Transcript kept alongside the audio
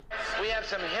have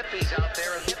some hippies out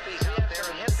there and hippies out there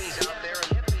and hippies out there and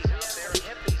hippies out there and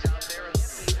hippies out there and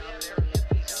hippies out there and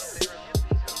hippies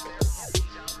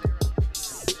out there and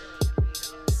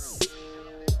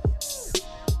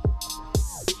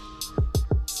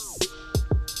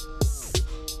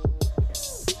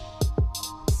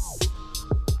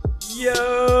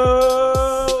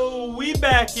Yo, we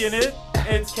back in it.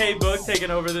 It's K-Book taking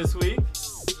over this week.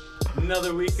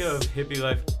 Another week of Hippie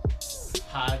Life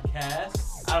podcast.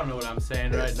 I don't know what I'm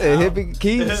saying right now. Hippie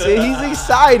Keith, he's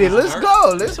excited. Let's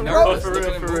go. Let's roll. For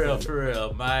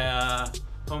real. My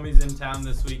homie's in town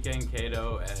this weekend,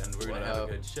 Kato, and we're gonna have a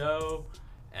good show.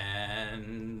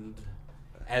 And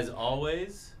as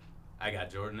always, I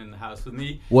got Jordan in the house with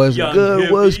me. What's Young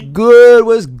good? Hippie.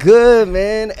 What's good,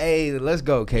 man? Hey, let's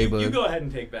go, K-Bug. You go ahead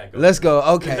and take back over. Let's go.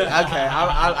 Okay.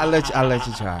 I'll let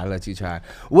you try.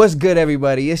 What's good,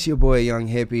 everybody? It's your boy, Young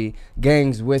Hippie.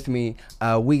 Gang's with me.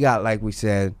 We got, like we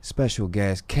said, special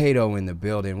guest Kato in the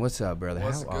building. What's up, brother?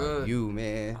 What's How good? are you,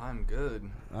 man? I'm good.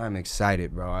 I'm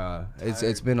excited, bro.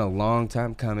 It's been a long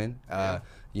time coming.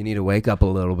 You need to wake up a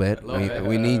little bit.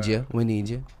 We need you. We need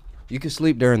you. You can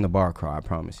sleep during the bar crawl, I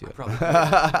promise you.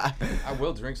 I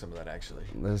will drink some of that, actually.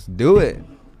 Let's do it.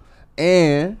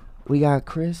 And we got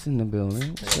Chris in the building.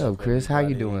 What's up, Chris? How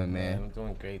you doing, man? I'm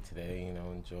doing great today.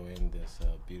 Enjoying this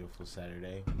beautiful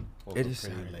Saturday. It is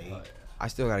pretty Saturday. late. I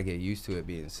still got to get used to it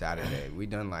being Saturday. We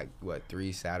done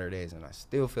 3 Saturdays, and I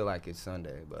still feel like it's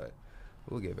Sunday, but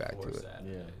we'll get back to it.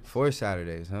 Yeah. 4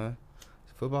 Saturdays, huh?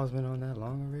 Football's been on that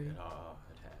long already? Oh,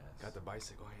 it has. Got the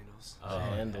bicycle handles.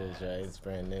 Handles, right? It's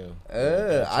brand new.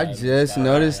 I just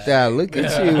noticed that. Look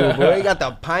at you, boy. He got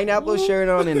the pineapple shirt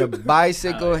on and the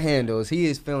bicycle handles. He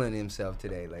is feeling himself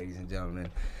today, ladies and gentlemen.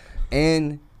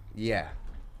 And, yeah,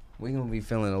 we're going to be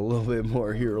feeling a little bit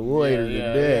more here later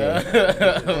today.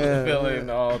 I'm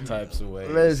feeling all types of ways.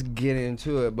 Let's get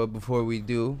into it. But before we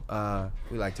do,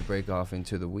 we like to break off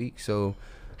into the week. So,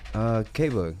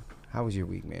 K-Bug, how was your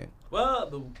week, man? Well,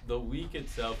 the week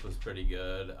itself was pretty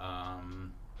good.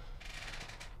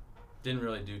 Didn't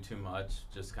really do too much,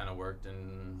 just kind of worked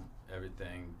and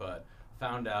everything, but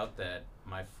found out that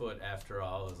my foot, after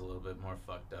all, is a little bit more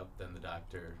fucked up than the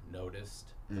doctor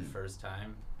noticed the first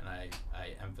time. And I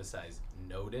emphasize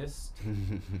noticed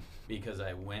because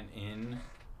I went in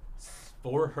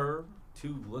for her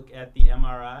to look at the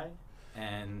MRI,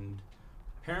 and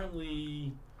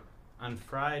apparently on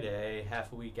Friday,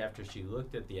 half a week after she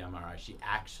looked at the MRI, she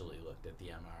actually looked at the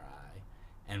MRI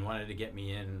and wanted to get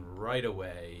me in right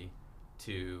away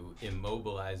to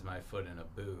immobilize my foot in a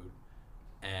boot,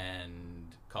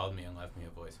 and called me and left me a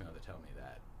voicemail to tell me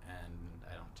that. And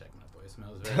I don't check my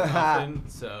voicemails very often,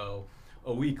 so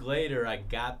a week later I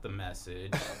got the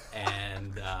message,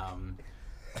 and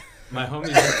my homie's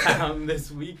in town this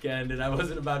weekend, and I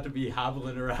wasn't about to be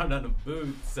hobbling around on a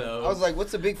boot, so... I was like,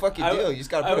 what's the big fucking deal? You just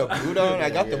got to put a boot on? I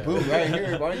got the boot right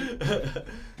here, buddy.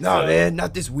 No, man,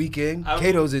 not this weekend.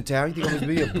 Kato's in town. You think I'm going to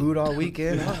be a boot all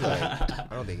weekend? I was like, I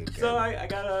don't think it can. So I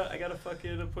got a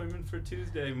fucking appointment for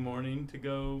Tuesday morning to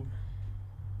go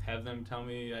have them tell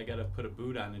me I got to put a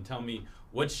boot on and tell me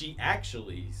what she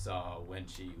actually saw when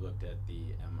she looked at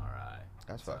the MRI.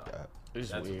 That's fucked up. It's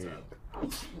That's weird.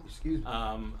 what's up. Excuse me.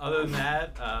 Other than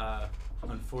that,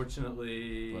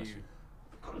 unfortunately,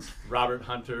 Robert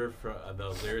Hunter,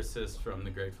 the lyricist from the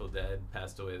Grateful Dead,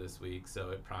 passed away this week, so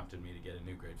it prompted me to get a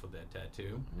new Grateful Dead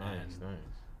tattoo. Nice.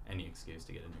 Any excuse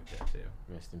to get a new tattoo.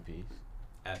 Rest in peace.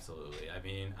 Absolutely. I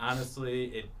mean,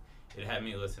 honestly, it had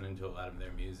me listening to a lot of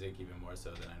their music, even more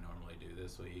so than I normally do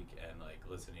this week, and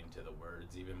listening to the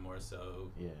words even more so.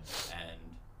 Yeah.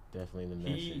 And Definitely the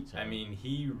message.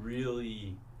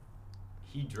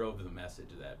 He drove the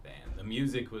message of that band. The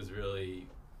music was really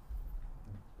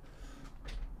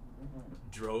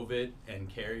drove it and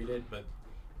carried it, but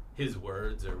his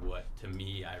words are what, to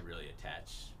me, I really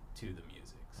attach to the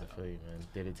music. So I feel you, man.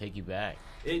 Did it take you back?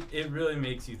 it really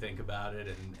makes you think about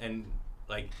it, and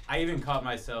I even caught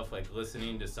myself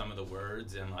listening to some of the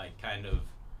words and kind of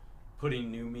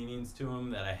putting new meanings to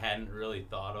them that I hadn't really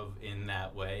thought of in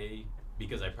that way,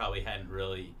 because I probably hadn't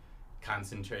really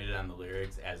concentrated on the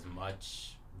lyrics as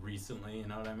much recently, you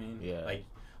know what I mean? Yeah.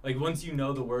 Like once you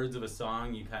know the words of a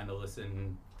song, you kind of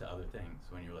listen to other things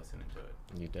when you're listening to it.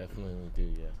 You definitely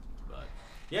do, yeah. But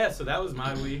yeah, so that was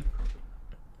my week.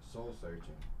 Soul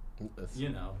searching. You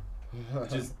know,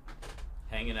 just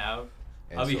hanging out.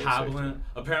 And I'll be soul hobbling. searching.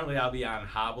 Apparently, I'll be on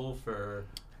hobble for.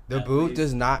 The at boot least-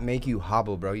 does not make you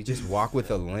hobble, bro. You just walk with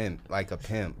a limp like a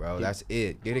pimp, bro. That's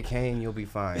it. Get a cane, you'll be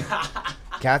fine.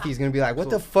 Kathy's gonna be like, "What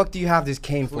the fuck do you have this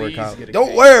cane for, Please Kyle?" get a Don't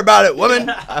cane. worry about it, woman.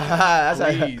 That's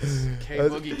like- Please,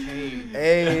 Boogie Kane.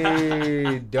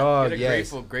 Hey, dog. Get a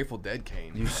Yes, Grateful Dead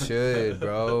cane. you should,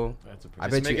 bro. That's a I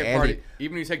pretty. bet Make you it Andy. party.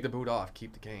 Even when you take the boot off,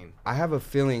 keep the cane. I have a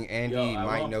feeling Andy Yo, I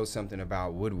might won't- know something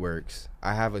about woodworks.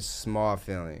 I have a small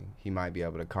feeling he might be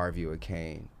able to carve you a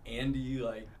cane. Andy,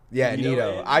 like. Yeah, you know Nito.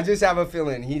 Andy? I just have a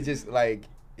feeling he just like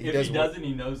If does he wo- doesn't,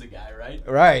 he knows a guy, right?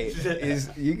 Right. Is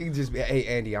you can just be, hey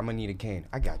Andy, I'm gonna need a cane.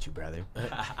 I got you, brother.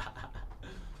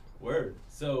 Word.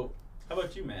 So, how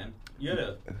about you, man? You had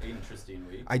an interesting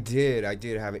week. I did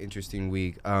have an interesting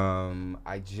week.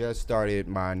 I just started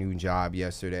my new job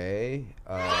yesterday.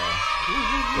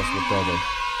 Just with brother.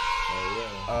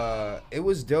 Oh, It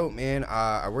was dope, man.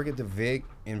 I work at the Vic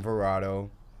in Verrado.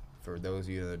 For those of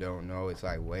you that don't know, it's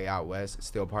like way out west. It's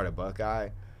still part of Buckeye.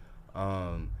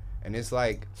 And it's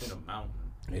like It's in a mountain.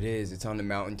 it is. It's on the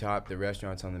mountaintop. The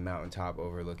restaurant's on the mountaintop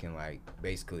overlooking like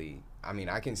basically. I mean,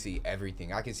 I can see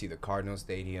everything. I can see the Cardinal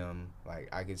Stadium. Like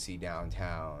I can see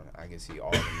downtown. I can see all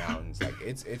the mountains. Like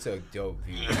it's a dope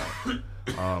view.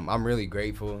 I'm really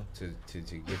grateful to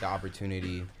get the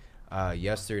opportunity.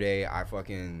 Yesterday I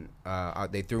fucking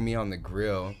they threw me on the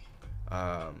grill.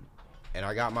 And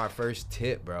I got my first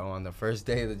tip, bro. On the first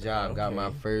day of the job, got my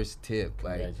Okay. first tip.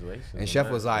 Like, Congratulations. and on Chef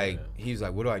that. was like, Yeah. he was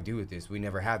like, "What do I do with this? We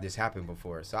never had this happen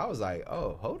before." So I was like,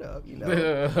 "Oh, hold up, you know,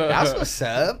 that's what's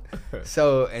up."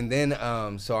 So and then,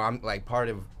 so I'm like part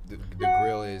of the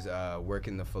grill is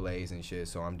working the fillets and shit.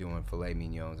 So I'm doing filet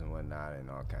mignons and whatnot and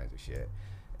all kinds of shit.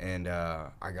 And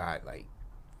I got like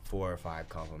 4 or 5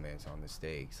 compliments on the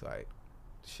steaks. Like,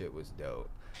 shit was dope.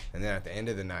 And then at the end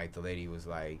of the night, the lady was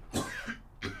like.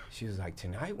 She was like,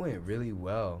 tonight went really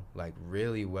well, like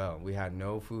really well. We had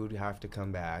no food have to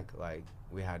come back. Like,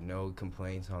 we had no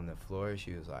complaints on the floor.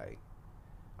 She was like,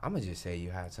 I'm going to just say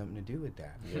you had something to do with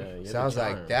that. Yeah, So I was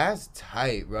like, that's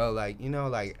tight, bro. Like, you know,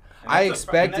 like, And I that's a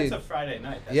Fri- and expected. that's a Friday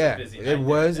night. That's Yeah, a busy it night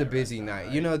was there a at that busy restaurant, night.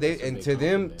 right? You know, That's a and big to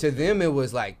compliment. them it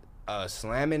was like a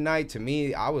slamming night. To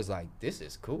me, I was like, this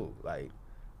is cool. Like,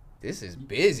 this is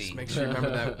busy. Just make sure you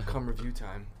remember that come review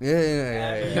time.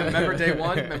 Yeah. Remember day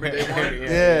one? Remember day one?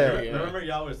 Yeah. Remember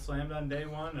y'all was slammed on day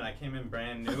one, and I came in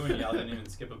brand new, and y'all didn't even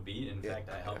skip a beat. In fact,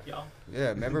 I helped y'all. Yeah,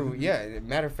 remember? Yeah,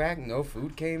 matter of fact, no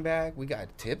food came back. We got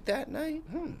tipped that night.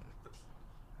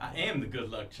 I am the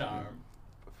good luck charm.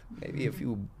 Maybe a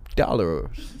few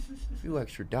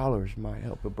extra dollars might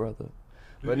help a brother.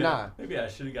 But Maybe I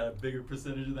should have got a bigger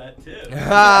percentage of that tip.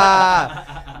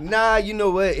 Nah, you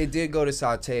know what? It did go to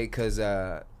saute because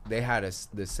they had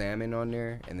the salmon on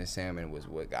there, and the salmon was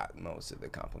what got most of the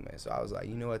compliments. So I was like,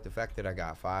 you know what? The fact that I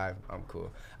got 5, I'm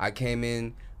cool. I came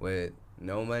in with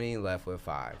no money, left with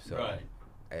 5. So, Right.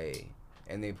 hey.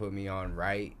 And they put me on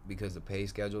right because the pay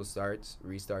schedule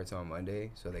restarts on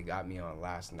Monday. So they got me on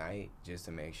last night just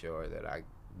to make sure that I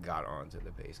got onto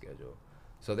the pay schedule.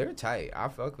 So they're tight. I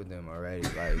fuck with them already.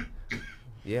 Like,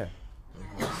 yeah.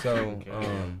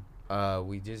 So,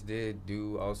 we just did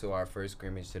do also our first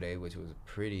scrimmage today, which was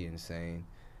pretty insane.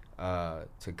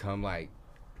 To come like,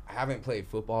 I haven't played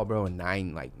football, bro, in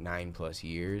 9+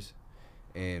 years,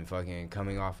 and fucking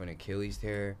coming off an Achilles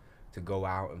tear to go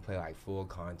out and play like full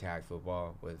contact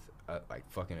football with like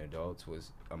fucking adults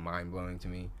was mind blowing to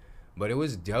me. But it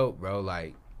was dope, bro.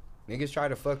 Like, niggas try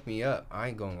to fuck me up. I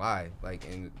ain't gonna lie. Like,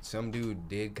 and some dude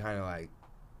did kind of like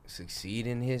succeed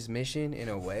in his mission in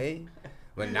a way,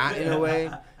 but not in a way. You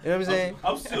know what I'm saying?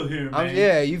 I'm still here, man.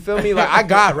 Yeah, you feel me? Like, I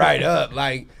got right up.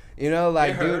 Like, you know,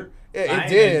 like, It dude. hurt. It I ain't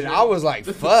did. injured. I was like,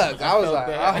 fuck. I was felt like,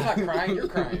 bad. I'm not crying, you're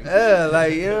crying. yeah,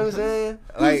 like, you know what I'm saying?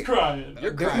 Who's Like, crying?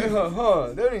 You're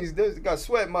crying. There's got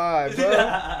sweat in my eye,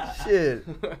 bro. Shit.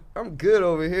 I'm good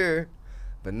over here.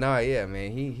 But nah, yeah,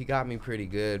 man, he got me pretty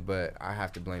good, but I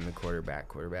have to blame the quarterback.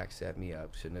 Quarterback set me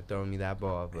up. Shouldn't have thrown me that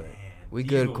ball, but we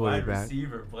good, Wide quarterback.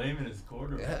 receiver blaming his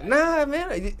quarterback. Nah,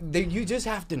 man, you just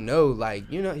have to know,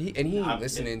 like, you know, he ain't I'm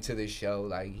listening to this show.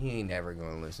 Like, he ain't never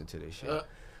gonna listen to this show. Uh.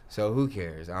 So who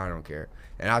cares? I don't care.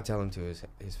 And I'll tell him to his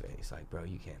face, like, bro,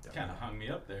 you can't throw Kind of me. hung me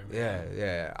up there, man.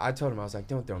 Yeah. I told him, I was like,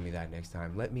 don't throw me that next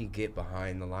time. Let me get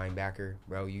behind the linebacker,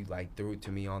 bro. You like threw it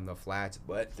to me on the flats,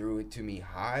 but threw it to me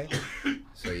high.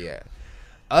 So yeah.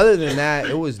 Other than that,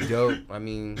 it was dope. I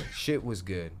mean, shit was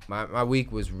good. My week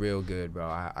was real good, bro.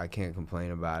 I can't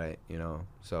complain about it, you know.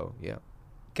 So yeah.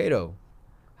 Kato,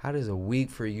 how does a week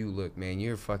for you look, man?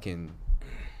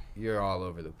 You're all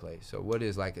over the place. So what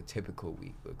does like a typical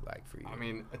week look like for you? I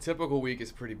mean, a typical week is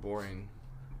pretty boring.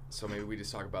 So maybe we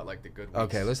just talk about like the good weeks.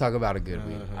 Okay, let's talk about a good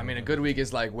week. I mean, a good week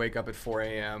is like wake up at 4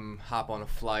 a.m., hop on a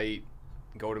flight,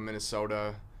 go to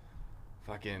Minnesota,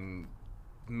 fucking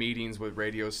meetings with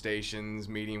radio stations,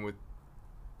 meeting with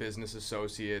business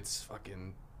associates,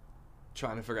 fucking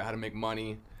trying to figure out how to make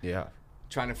money, Yeah.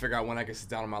 trying to figure out when I can sit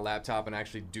down on my laptop and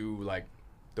actually do like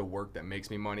the work that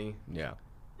makes me money. Yeah.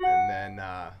 And then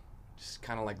just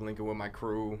kind of like linking with my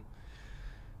crew.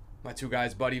 My two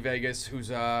guys, Buddy Vegas, who's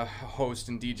a host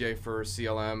and DJ for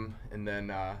CLM, and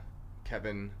then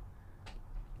Kevin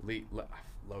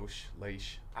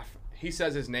Loesch. He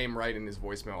says his name right in his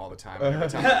voicemail all the time. And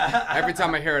every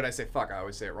time I hear it, I say, fuck, I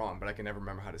always say it wrong, but I can never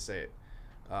remember how to say it.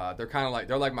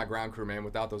 They're like my ground crew, man.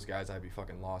 Without those guys, I'd be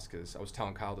fucking lost, because I was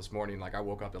telling Kyle this morning, like, I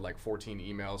woke up to like 14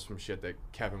 emails from shit that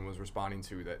Kevin was responding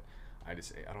to that I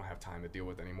don't have time to deal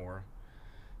with anymore.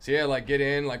 So yeah, like get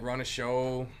in, like run a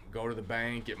show, go to the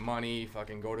bank, get money,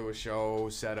 fucking go to a show,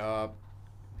 set up,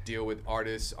 deal with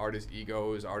artist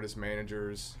egos, artist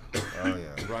managers. Oh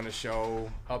yeah. Run a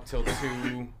show up till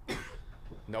 2,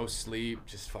 no sleep,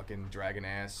 just fucking dragging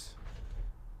ass.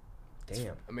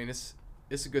 Damn. I mean, it's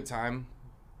a good time.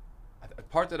 A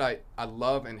part that I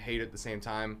love and hate at the same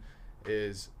time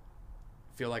is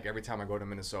feel like every time I go to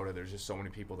Minnesota, there's just so many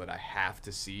people that I have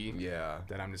to see. Yeah.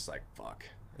 That I'm just like, fuck.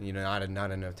 You know,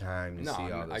 not enough time to No, see I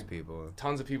mean, all those people.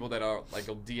 Tons of people that are like,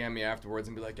 will DM me afterwards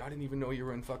and be like, I didn't even know you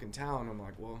were in fucking town. I'm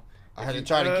like, well, I had to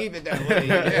try to keep it that way.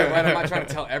 yeah, right. I'm not trying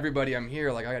to tell everybody I'm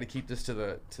here. Like, I got to keep this to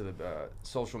the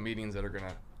social meetings that are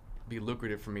gonna be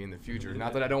lucrative for me in the future.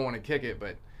 Not that I don't want to kick it,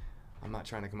 but I'm not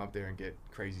trying to come up there and get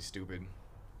crazy stupid.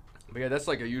 But yeah, that's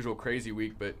like a usual crazy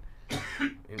week. But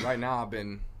and right now I've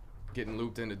been getting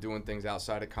looped into doing things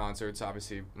outside of concerts.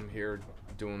 Obviously, I'm here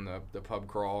doing the pub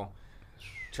crawl,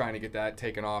 trying to get that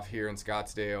taken off here in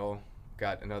Scottsdale.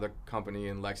 Got another company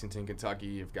in Lexington,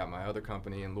 Kentucky. I've got my other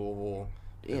company in Louisville.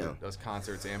 Damn. Does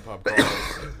concerts and pub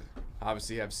crawls.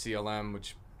 Obviously have CLM,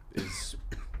 which is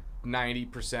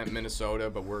 90% Minnesota,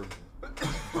 but we're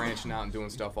branching out and doing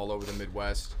stuff all over the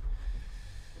Midwest.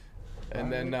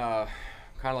 And then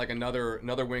kind of like another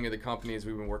wing of the company is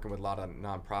we've been working with a lot of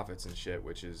nonprofits and shit,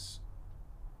 which is,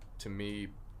 to me,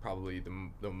 probably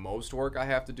the most work I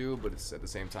have to do, but it's at the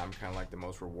same time kind of like the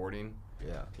most rewarding.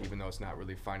 Yeah. Even though it's not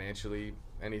really financially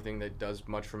anything that does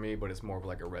much for me, but it's more of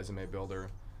like a resume builder,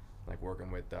 like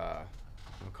working with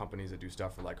companies that do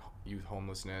stuff for like youth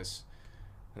homelessness.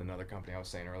 Another company I was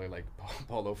saying earlier, like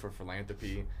Polo for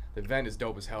Philanthropy. The event is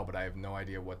dope as hell, but I have no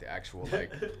idea what the actual like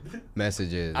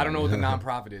Messages. I don't know what the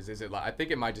nonprofit is. Is it like, I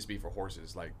think it might just be for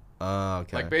horses, like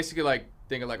Okay. like basically like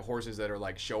think of like horses that are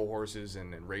like show horses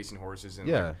and racing horses, and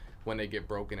Yeah. like when they get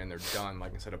broken and they're done,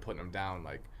 like instead of putting them down,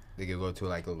 like They could go to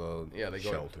like a little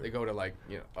they go to like,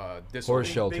 you know, this horse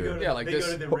one- shelter. They go to, Yeah, like they this-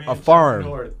 go to the a ranch up farm.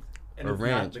 north, and A it's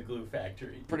ranch. not the glue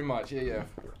factory. Pretty much, yeah.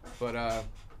 But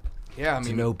yeah, I It's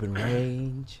mean, an open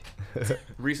range.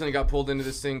 recently got pulled into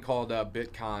this thing called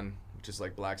BitCon, which is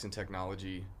like Blacks in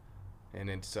Technology, and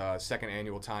it's second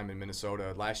annual time in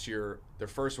Minnesota. Last year, their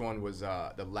first one was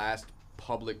the last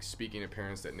public speaking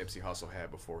appearance that Nipsey Hussle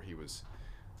had before he was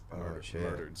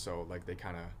murdered. So like they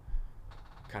kind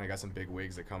of got some big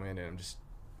wigs that come in, and I'm just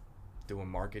doing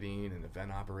marketing and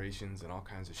event operations and all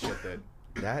kinds of shit that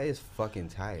That is fucking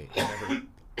tight.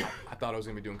 I thought I was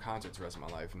gonna be doing concerts the rest of my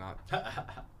life, not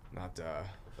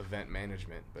event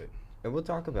management, but And we'll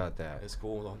talk about that. it's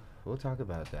cool though. We'll talk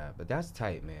about that. But that's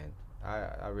tight, man.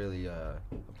 I really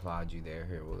applaud you there.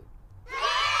 Here,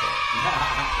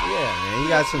 yeah, man, you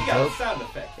got some You got dope. a sound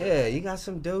effect. Yeah, you got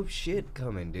some dope shit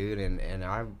coming, dude, and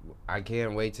I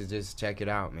can't wait to just check it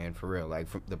out, man, for real. Like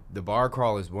from the bar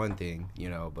crawl is one thing, you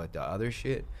know, but the other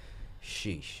shit,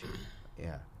 sheesh,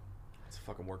 yeah. It's a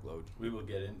fucking workload. We will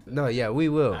get into No, yeah, we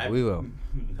will, I- we will.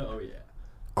 Oh, yeah.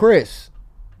 Chris,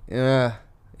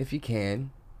 if you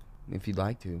can, if you'd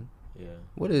like to, Yeah.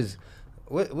 what is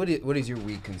your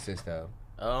week consist of?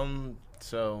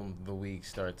 So the week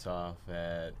starts off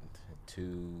at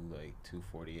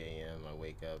 2:40 a.m. I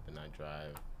wake up and I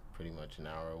drive pretty much an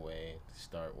hour away to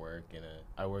start work.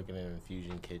 I work in an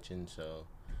infusion kitchen, so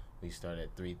we start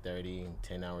at 3:30,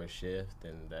 10-hour shift,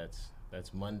 and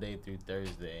that's Monday through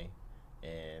Thursday.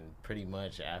 And pretty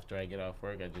much after I get off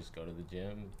work, I just go to the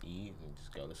gym, eat, and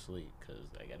just go to sleep because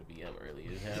I got to be up early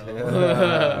as hell.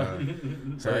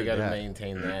 So I got to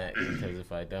maintain that, because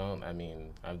if I don't, I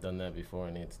mean, I've done that before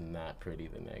and it's not pretty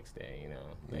the next day, you know.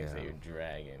 Next day you're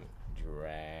dragging.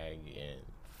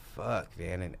 Fuck,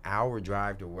 man, an hour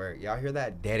drive to work. Y'all hear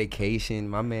that dedication?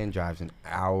 My man drives an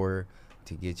hour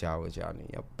to get y'all what y'all need.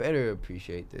 Y'all better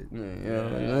appreciate this. You know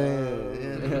what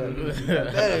I'm saying?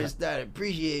 Better start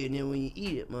appreciating it when you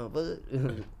eat it,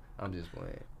 motherfucker. I'm just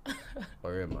playing.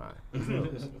 Or am I?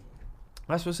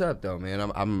 That's what's up, though,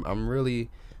 man. I'm really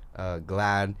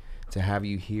glad to have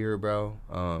you here, bro.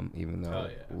 Even though Oh,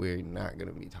 yeah. we're not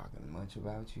gonna be talking much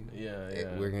about you.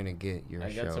 Yeah. We're gonna get your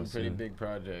I show got some pretty soon. big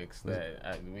projects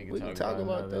that we We can can talk talk about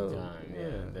about another those. time. Yeah, Yeah,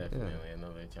 yeah. definitely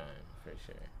another time for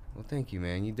sure. Well, thank you,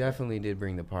 man. You definitely did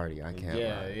bring the party. I can't.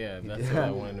 Yeah, lie. yeah, He that's did. what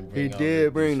I wanted to bring. He all did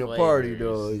these bring the party,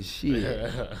 though. flavors.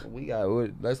 Shit, we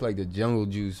got that's like the jungle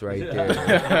juice right there.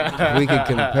 If we could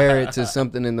compare it to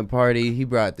something in the party, he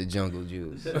brought the jungle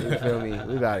juice. You feel me?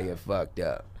 We gotta get fucked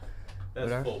up. That's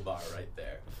But I- full bar right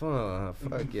there.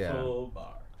 Fuck yeah. Full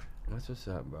bar. That's what's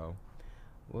up, bro.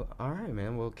 Well, all right,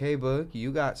 man. Well, K-Book,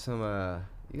 you got some.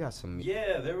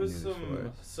 Yeah, there was news for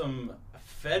us. some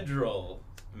federal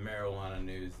marijuana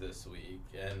news this week,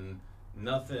 and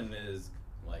nothing is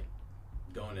like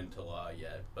going into law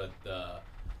yet. But the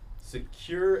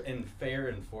Secure and Fair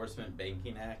Enforcement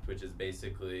Banking Act, which is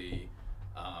basically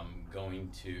going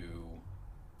to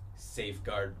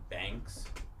safeguard banks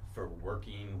for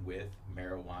working with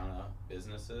marijuana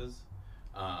businesses,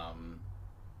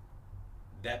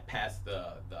 that passed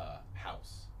the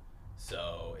House.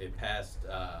 So it passed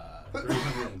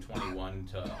 321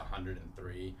 to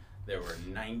 103. There were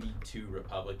 92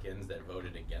 Republicans that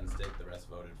voted against it. The rest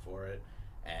voted for it.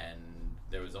 And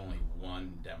there was only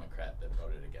one Democrat that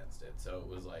voted against it. So it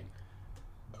was like,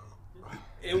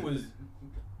 it was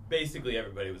basically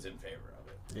everybody was in favor of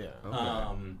it. Yeah.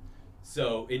 Okay.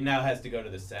 So it now has to go to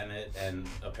the Senate, and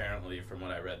apparently, from what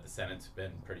I read, the Senate's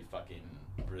been pretty fucking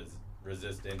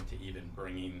resistant to even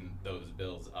bringing those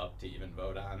bills up to even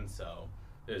vote on. So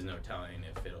there's no telling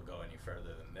if it'll go any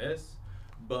further than this.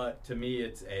 But to me,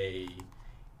 it's at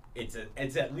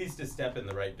least a step in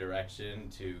the right direction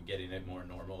to getting it more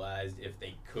normalized. If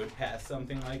they could pass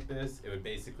something like this, it would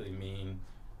basically mean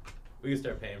we could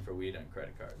start paying for weed on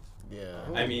credit cards. Yeah.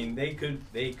 I mean, they could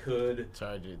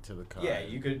Charge it to the car. yeah,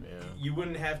 you could. Yeah. You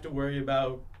wouldn't have to worry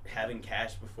about having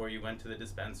cash before you went to the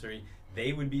dispensary.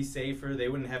 They would be safer. They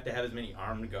wouldn't have to have as many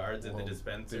armed guards at the Well,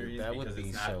 dispensaries dude, that would because be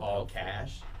it's not so all helpful.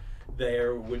 cash.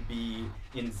 There would be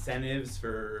incentives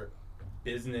for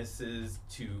businesses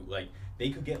to they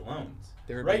could get loans.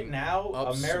 There would Right be now, a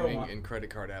upswing marijuana in credit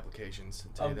card applications.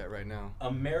 I'll tell you that right now.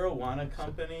 a marijuana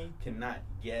company cannot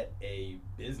get a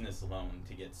business loan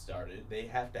to get started. They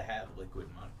have to have liquid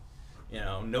money. You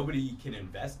know, nobody can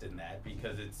invest in that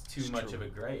because it's too It's much true. of a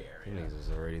gray area. Niggas was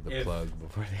already the If- plug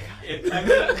before they got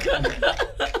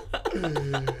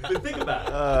But think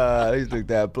about it. They took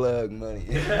that plug money.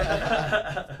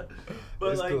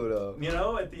 But It's like, cool, though. you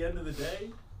know, at the end of the day,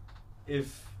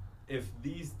 if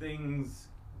these things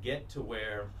get to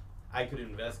where I could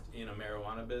invest in a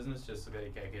marijuana business just so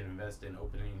like I could invest in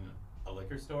opening a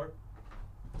liquor store,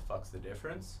 the fuck's the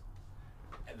difference?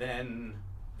 Then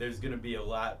there's gonna be a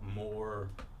lot more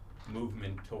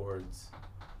movement towards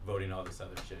voting all this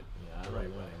other shit Yeah, I the don't right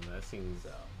know. way. That seems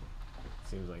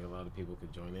like a lot of people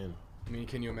could join in. I mean,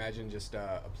 can you imagine just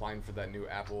applying for that new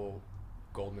Apple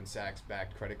Goldman Sachs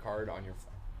backed credit card on your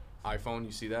iPhone?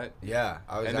 You see that? Yeah,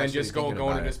 I was And then actually just go thinking in a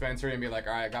about it. dispensary and be like,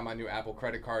 all right, I got my new Apple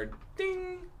credit card.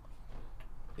 Ding.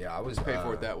 Yeah, I was Just pay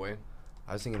for it that way.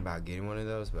 I was thinking about getting one of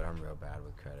those, but I'm real bad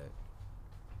with credit.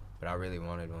 But I really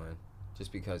wanted one,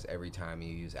 just because every time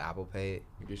you use Apple Pay,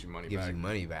 It gives you money it gives back. you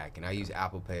money back, and I use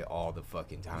Apple Pay all the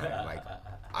fucking time. Like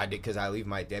I did, because I leave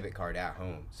my debit card at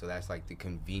home, so that's like the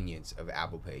convenience of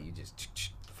Apple Pay. You just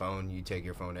phone, you take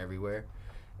your phone everywhere,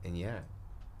 and yeah.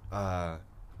 All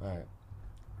right.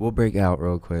 We'll break out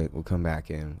real quick. We'll come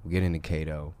back in. We'll get into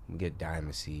Kato. We'll get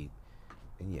Diamond Seed,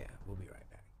 and yeah, we'll be right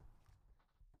back.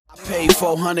 I paid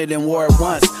 400 and wore it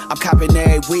once. I'm copping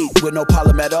every week with no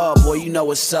problem at all. Boy, you know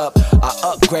what's up. I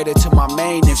upgraded to my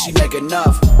main if she make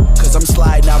enough. Cause I'm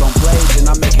sliding out on blades and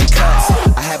I'm making cuts.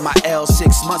 I had my L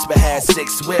 6 months but had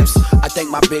 6 whips. I thank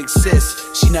my big sis.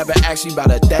 She never asked me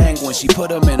about a thing when she put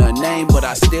them in her name. But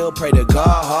I still pray to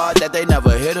God hard that they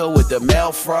never hit her with the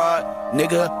mail fraud.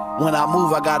 Nigga, when I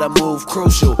move, I gotta move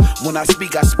crucial. When I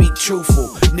speak truthful.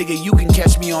 Nigga, you can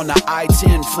catch me on the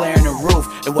I-10 flaring the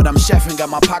roof. And when I'm chefing, got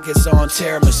my pockets on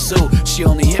tiramisu. She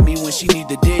only hit me when she need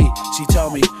the D. She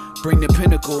told me, bring the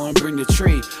pinnacle and bring the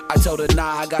tree. I told her,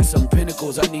 nah, I got some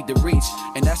pinnacles I need to reach.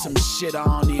 And that's some shit I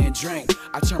don't even drink.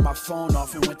 I turned my phone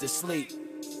off and went to sleep.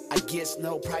 I guess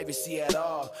no privacy at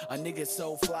all. A nigga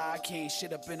so fly, I can't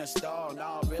shit up in a stall.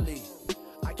 Nah, really,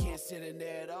 I can't sit in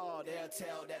there at all. They'll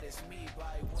tell that it's me by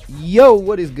what. Yo,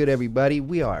 what is good, everybody?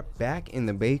 We are back in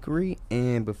the bakery,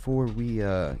 and before we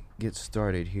get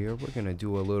started here, we're gonna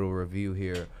do a little review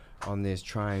here on this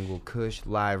Triangle Kush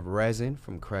live resin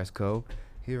from Cresco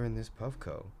here in this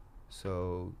Puffco.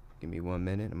 So give me 1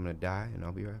 minute. I'm gonna die, and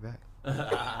I'll be right back.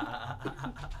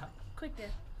 Quick dip.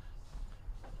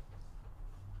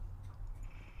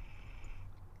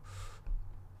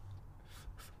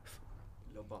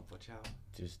 No bump for chow.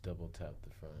 Just double tap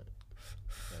the front.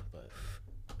 That button.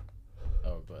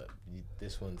 Oh, but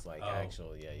this one's like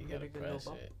actual. Yeah, you gotta press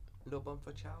it. No bump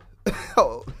for chow.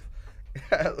 Oh,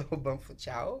 a little bump for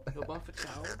chow. No bump for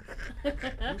chow. You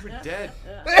were dead.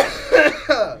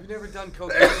 You've never done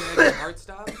cocaine and had your heart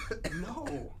stop?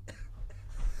 No.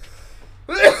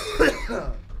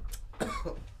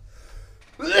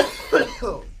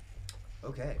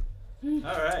 Okay. All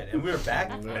right, and we're back.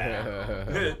 And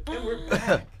we're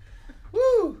back.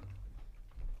 Woo.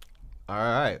 All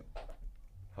right.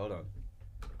 Hold on.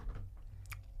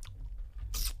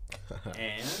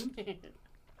 And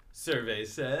survey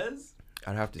says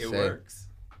I'd have to it say works.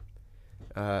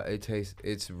 it tastes.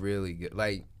 It's really good.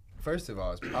 Like, first of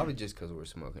all, it's probably just because we're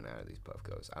smoking out of these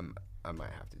Puffcos. I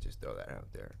might have to just throw that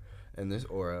out there. And this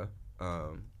Aura,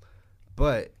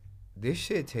 but this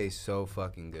shit tastes so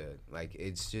fucking good. Like,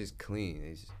 it's just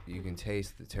clean. You can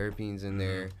taste the terpenes in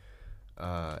there.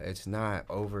 It's not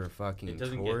over fucking. It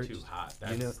doesn't torched. get too hot.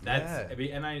 You know, That's yeah. I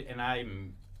mean, and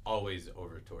I'm always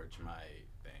over torch my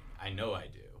thing. I know I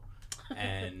do.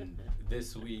 And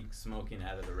this week, smoking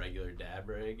out of the regular dab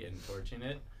rig and torching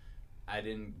it, I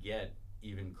didn't get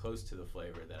even close to the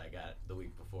flavor that I got the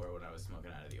week before when I was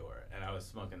smoking out of the Aura, and I was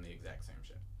smoking the exact same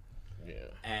shit. Yeah.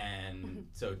 And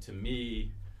so to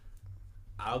me,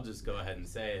 I'll just go ahead and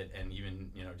say it, and even,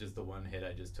 you know, just the one hit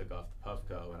I just took off the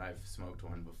Puffco, and I've smoked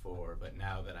one before, but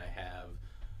now that I have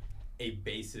a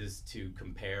basis to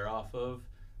compare off of,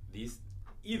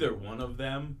 either one of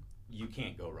them, you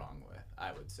can't go wrong with,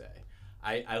 I would say.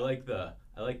 I like the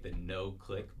no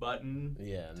click button,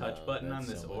 touch button on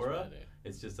this Aura.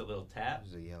 It's just a little tap.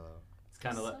 It's a yellow. It's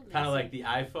kind of So like the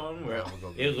iPhone where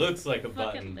Yeah, it looks like a Fucking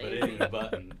button, but it lazy. ain't a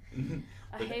button.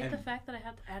 I But- hate and the fact that I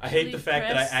have to actually I hate the fact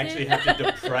that I press actually it. have to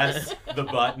depress the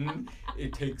button.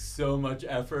 It takes so much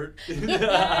effort. But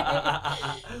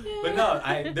no,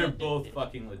 they're both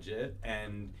fucking legit.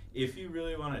 And if you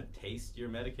really want to taste your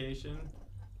medication,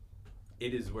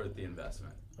 it is worth the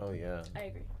investment. Oh yeah. I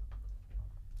agree.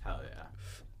 Hell yeah.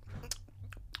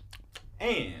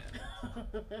 And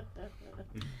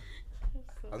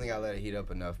I think I let it heat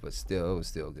up enough, but still, it was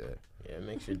still good. Yeah, it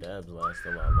makes your dabs last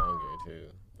a lot longer too.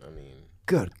 I mean,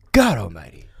 Good God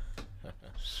Almighty.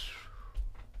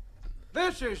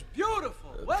 This is beautiful.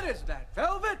 What is that,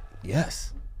 velvet?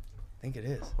 Yes, I think it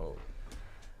is. oh,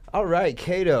 All right,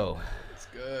 Kato. It's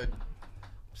good.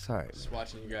 Sorry. Just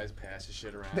watching you guys pass your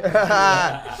shit around.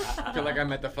 I feel like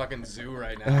I'm at the fucking zoo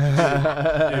right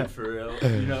now. dude, for real,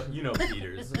 you know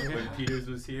Peters. When Peters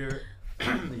was here,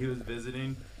 he was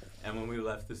visiting, and when we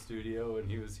left the studio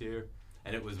and he was here,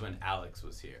 and it was when Alex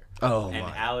was here. Oh And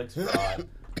my. Alex brought,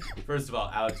 first of all,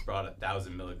 Alex brought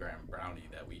 1,000 milligram brownie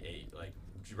that we ate like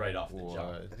right off the jump.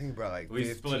 what? I think he brought like We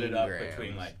 15 split it up grams.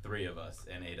 between like 3 of us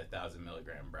and ate 1,000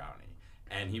 milligram brownie.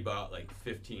 And he bought like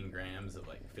 15 grams of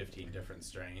like 15 different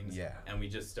strains. Yeah. And we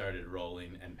just started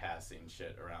rolling and passing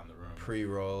shit around the room.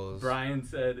 Pre-rolls. Brian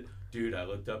said, dude, I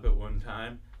looked up at one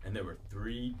time and there were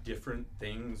 3 different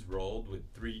things rolled with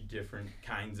 3 different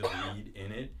kinds of weed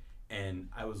in it. And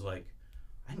I was like,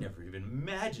 I never even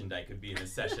imagined I could be in a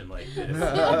session like this. It was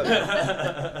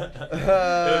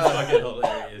fucking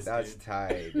hilarious, That's dude.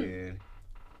 tight, dude.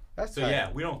 That's So tight.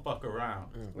 yeah, we don't fuck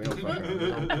around. We don't fuck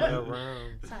around.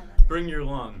 Sorry about Bring your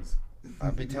lungs.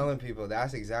 I be telling people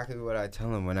that's exactly what I tell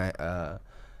them when I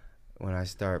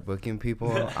start booking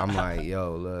people. I'm like,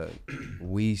 yo, look,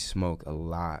 we smoke a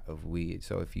lot of weed.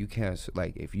 So if you can't,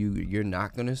 like, if you're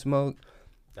not gonna smoke,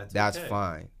 that's okay.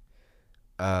 fine.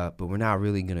 But we're not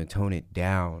really gonna tone it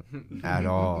down at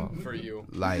all. For you.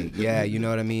 Like, yeah, you know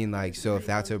what I mean. Like, so if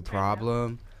that's a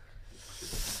problem,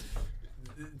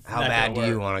 how not bad gonna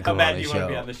do you work. want to How come bad on do the you wanna show?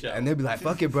 be on the show? And they'll be like,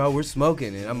 fuck it, bro, we're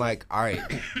smoking. And I'm like, all right,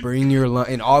 bring your lung,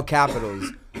 in all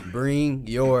capitals, bring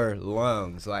your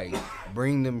lungs. Like,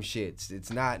 bring them shits.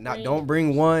 It's not don't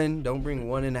bring one, don't bring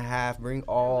 1.5, bring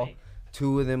all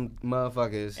 2 of them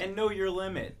motherfuckers. And know your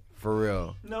limit. For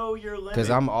real. Know your limit.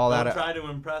 'Cause I'm all Don't out of- try to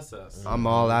impress us. I'm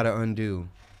all out of undo.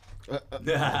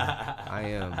 I I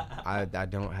am. I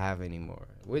don't have any more.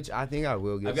 Which I think I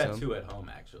will get I've got some. 2 at home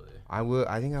actually.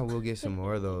 I think I will get some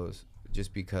more of those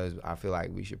just because I feel like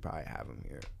we should probably have them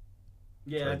here.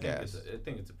 Yeah, For I think gas.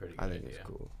 it's a pretty good I think idea. it's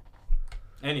cool.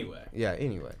 Anyway, Yeah,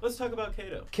 anyway. let's talk about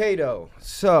Kato. Kato,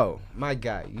 so my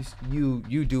guy, you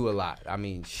do a lot. I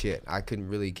mean, shit, I couldn't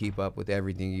really keep up with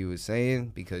everything you were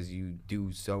saying because you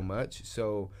do so much.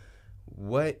 So,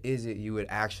 what is it you would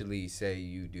actually say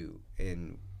you do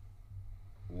in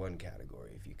one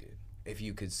category, if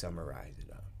you could summarize it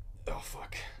up? Oh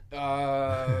fuck.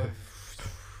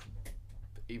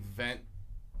 Event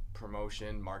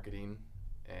promotion, marketing,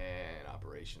 and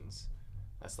operations.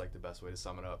 That's like the best way to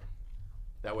sum it up.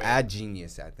 That way. Add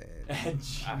genius at the end.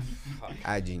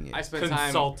 Add genius. I spend time.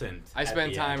 Consultant. I at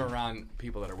spend the time end. around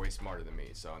people that are way smarter than me,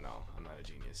 so no, I'm not a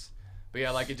genius. But yeah,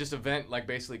 like it just event like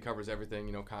basically covers everything,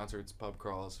 you know, concerts, pub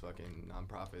crawls, fucking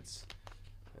nonprofits,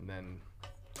 and then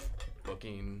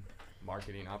booking,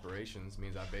 marketing, operations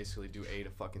means I basically do A to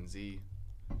fucking Z.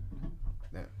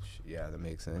 Yeah, that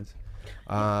makes sense.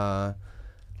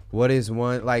 What is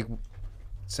one like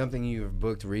something you've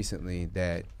booked recently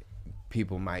that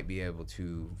people might be able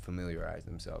to familiarize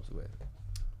themselves with?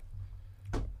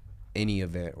 Any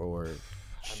event or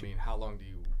I mean, how long do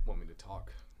you want me to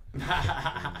talk?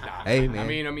 Hey,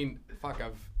 man. I mean, fuck,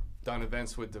 I've done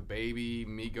events with DaBaby,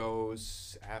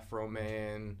 Migos, Afro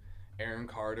Man, Aaron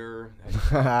Carter,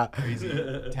 that crazy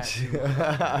tattoo.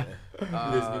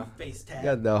 Face tag.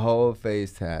 got the whole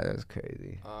face tat. That's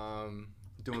crazy.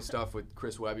 Doing stuff with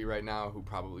Chris Webby right now, who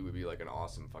probably would be like an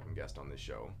awesome fucking guest on this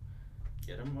show.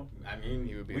 Get him. I mean,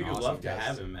 He would be we an would awesome love to guest.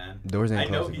 have him, man. Doors ain't I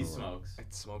know closing he for a while. smokes.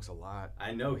 It smokes a lot.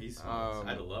 I know he smokes. Um,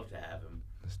 I'd love to have him.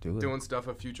 Let's do it. Doing stuff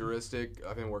with Futuristic.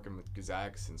 I've been working with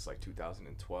Gazak since like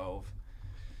 2012.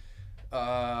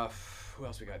 Who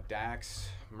else we got? Dax,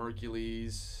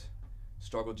 Mercules,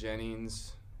 Struggle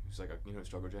Jennings. Who's like you know who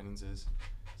Struggle Jennings is?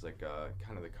 He's like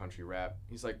kind of the country rap.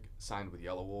 He's like signed with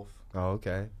Yellow Wolf. Oh,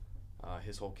 okay.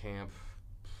 His whole camp.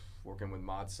 Working with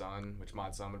Mod Sun, which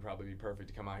Mod Sun would probably be perfect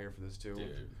to come out here for this too.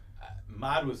 Dude,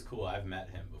 Mod was cool. I've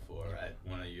met him before at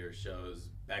one of your shows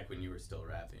back when you were still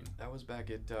rapping. That was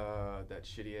back at that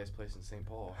shitty ass place in St.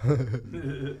 Paul. I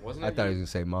Wasn't I it? thought he was gonna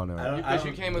say Monarch. Because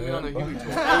you came with me on the Huey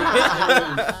tour.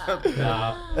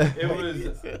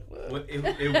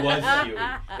 It was Huey.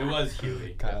 It was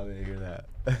Huey. Kyle didn't hear that.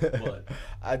 What?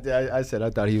 I said I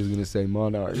thought he was gonna say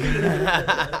Monarch.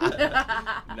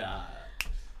 Nah.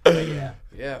 But yeah.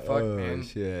 Yeah, fuck, Oh man.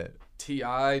 shit.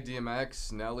 T.I.,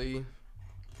 DMX, Nelly.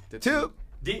 Did Two.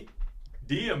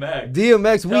 DMX.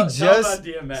 DMX, we Tell just about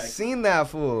DMX. seen that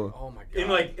fool. Oh my god.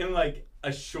 In like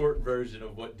a short version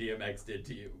of what DMX did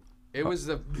to you. It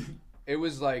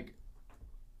was like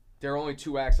there are only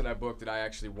two acts that I booked that I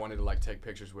actually wanted to like take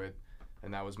pictures with,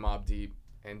 and that was Mobb Deep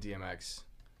and DMX,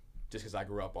 just because I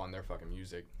grew up on their fucking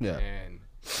music. Yeah. And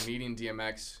meeting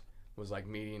DMX was like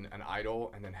meeting an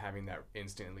idol, and then having that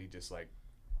instantly just like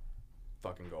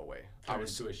fucking go away. I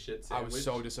was to a shit I sandwich. was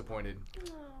so disappointed,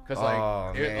 cause Oh,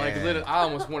 like man. literally, I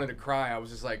almost wanted to cry. I was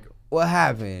just like, What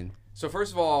happened? so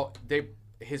first of all,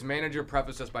 his manager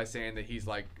prefaced us by saying that he's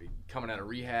like coming out of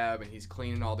rehab and he's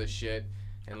cleaning all this shit,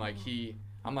 and like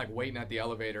I'm like waiting at the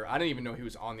elevator. I didn't even know he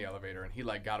was on the elevator, and he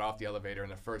like got off the elevator,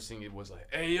 and the first thing he was like,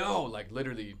 "Hey yo," like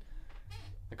literally,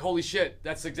 like holy shit,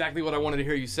 that's exactly what I wanted to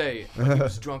hear you say. Like, he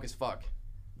was drunk as fuck,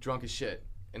 drunk as shit.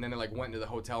 And then they like went into the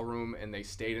hotel room and they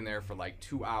stayed in there for like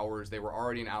 2 hours. They were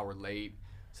already an hour late.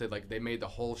 Said like they made the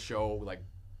whole show like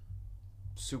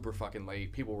super fucking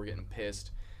late. People were getting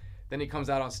pissed. Then he comes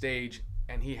out on stage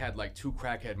and he had like 2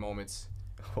 crackhead moments.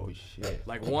 Oh shit.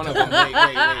 Like one of them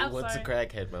Wait. What's a Sorry.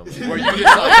 crackhead moment? where you just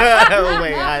like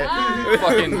Wait,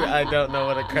 I don't know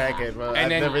what a crackhead moment. And I've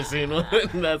then- never seen one.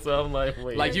 That's why I'm like,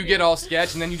 wait. like you get all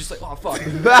sketch and then you just like, oh fuck.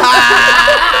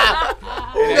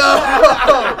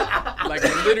 Like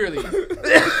literally.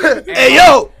 Hey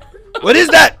yo, what is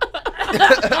that?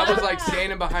 I was like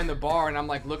standing behind the bar and I'm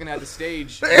like looking at the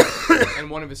stage and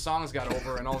one of his songs got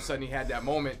over and all of a sudden he had that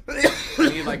moment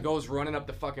and he like goes running up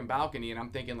the fucking balcony and I'm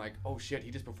thinking like, oh shit,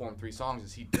 he just performed 3 songs.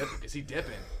 Is he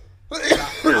dipping?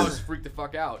 I was freaked the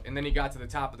fuck out. And then he got to the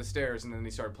top of the stairs and then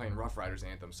he started playing Rough Riders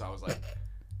anthem. So I was like,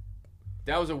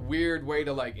 that was a weird way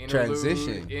to like interlude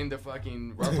Transition. into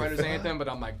fucking Rough Riders anthem, but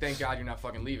I'm like, thank God you're not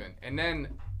fucking leaving. And then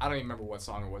I don't even remember what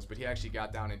song it was, but he actually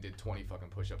got down and did 20 fucking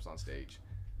push-ups on stage,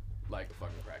 like a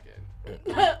fucking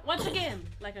crackhead. Once again,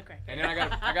 like a crack. And then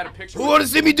I got a picture. Who wanna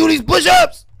see me do these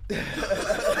push-ups?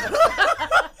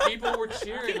 People were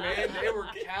cheering, man. They were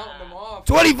counting them off.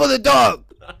 20 for the dog.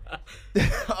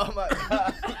 Oh my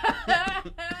god.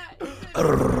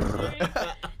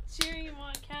 Cheering him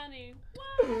on counting.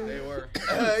 They were.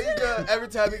 Every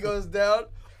time he goes down.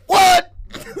 What?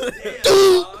 You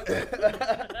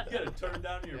gotta turn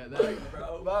down your mic,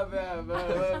 bro. My bad, bro.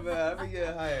 My bad. I'm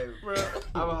getting high, bro.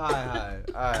 I'm high.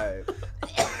 Alright.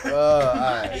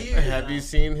 Alright. Have you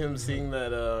seen him sing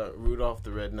that Rudolph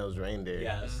the Red-Nosed Reindeer?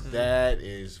 Yes. That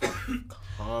is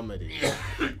comedy.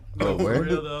 Oh, For where?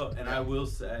 real though, and I will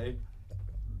say,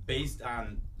 based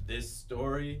on this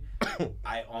story,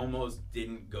 I almost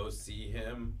didn't go see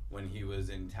him when he was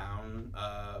in town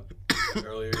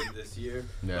earlier this year.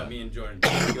 Yeah. But me and Jordan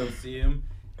did go see him,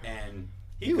 and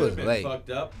he He could was have been late. fucked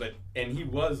up, and he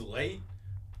was late.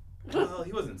 Well,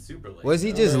 he wasn't super late. Was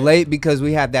he though. just late because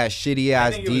we had that shitty I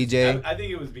ass think it was- DJ? I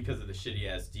think it was because of the shitty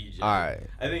ass DJ. All right.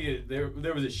 I think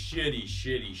there was a shitty.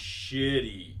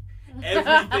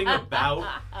 Everything about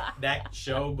that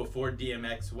show before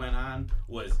DMX went on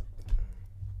was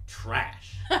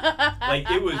trash. Like,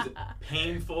 it was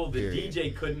painful. The Period.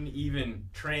 DJ couldn't even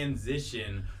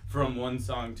transition from one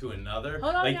song to another.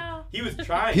 Hold on, like, y'all. he was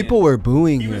trying. People were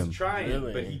booing He him. was trying,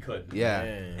 Really? but he couldn't. Yeah.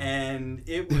 Man. And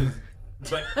it was.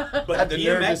 But Had the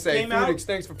nerve to DMX say, came out. Felix,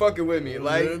 thanks for fucking with me.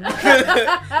 Like, Yeah,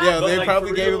 But, they like, probably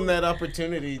for gave real- him that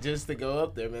opportunity just to go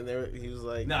up there, man. He was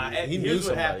like, Nah, he knew here's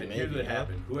what somebody. happened. Maybe, Here's what huh?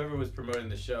 happened. Whoever was promoting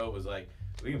the show was like,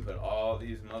 we can put all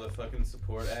these motherfucking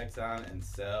support acts on and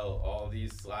sell all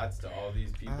these slots to all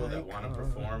these people that want to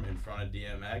perform in front of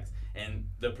DMX. And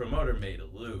the promoter made a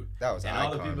loot. That was and all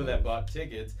the icon people move. that bought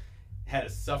tickets had to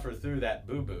suffer through that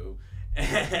boo-boo.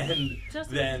 And Just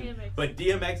then, like DMX. but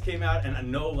DMX came out,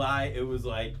 and no lie, it was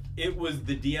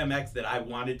the DMX that I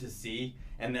wanted to see,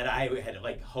 and that I had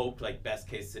like hoped, like best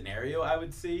case scenario, I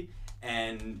would see,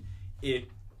 and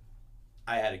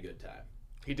I had a good time.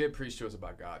 He did preach to us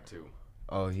about God too.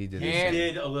 oh, he did. He And-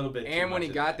 did a little bit. too And when much he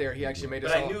of got that. there, he actually made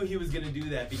us But I all. knew he was gonna do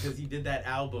that because he did that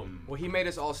album. Well, he made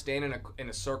us all stand in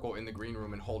a circle in the green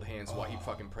room and hold hands while he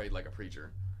fucking prayed like a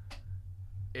preacher.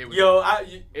 It was,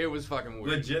 it was fucking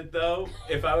weird. Legit though,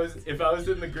 if I was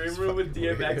in the green room with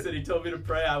DMX and he told me to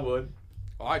pray, I would.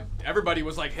 Oh, everybody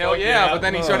was like, hell Fuck yeah, yeah. but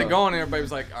then he started going and everybody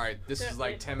was like, all right, this is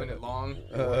like 10-minute long.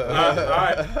 All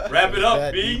right, wrap it up,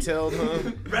 That B. detailed,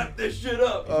 huh? Wrap this shit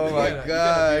up. Oh You my gotta be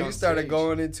God! on You started stage.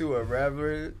 going into a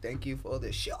reverend. Thank you for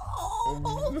the show.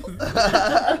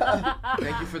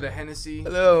 Thank you for the Hennessy.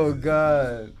 Oh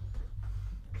God.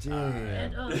 Damn.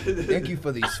 And, Thank you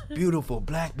for these beautiful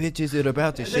black bitches that are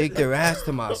about to shake their ass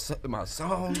to my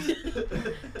songs.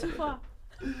 too far.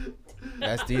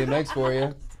 That's DMX for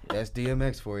you. That's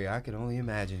DMX for you. I can only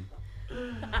imagine.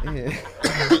 Yeah.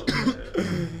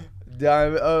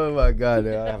 Diamond. Oh my God!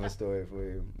 I have a story for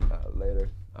you later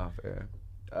off air.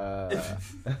 All right.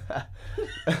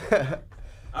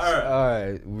 All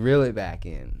right, reel it back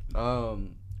in.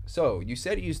 So you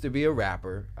said you used to be a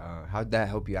rapper. How'd that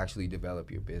help you actually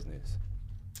develop your business?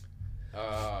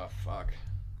 Fuck.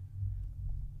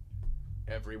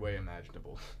 Every way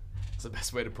imaginable. It's the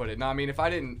best way to put it. No, I mean, if I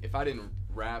didn't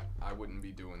rap, I wouldn't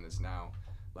be doing this now.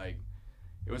 Like,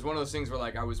 it was one of those things where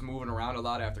like I was moving around a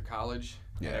lot after college,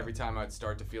 Yeah. and every time I'd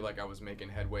start to feel like I was making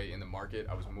headway in the market,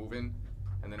 I was moving,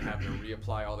 and then having to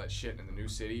reapply all that shit in the new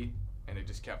city, and it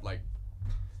just kept like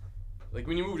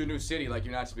when you move to a new city, like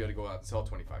you're not supposed to be able to go out and sell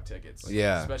 25 tickets.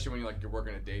 Yeah. Especially when you're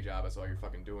working a day job, that's all you're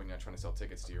fucking doing. You're not trying to sell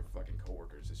tickets to your fucking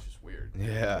coworkers. It's just weird.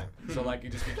 Yeah. So like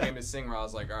it just became this thing where I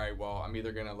was like, all right, well, I'm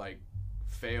either gonna like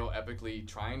fail epically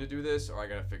trying to do this, or I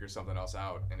gotta figure something else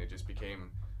out. And it just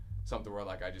became something where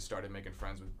like I just started making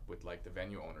friends with like the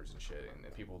venue owners and shit, and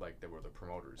the people like that were the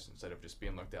promoters. Instead of just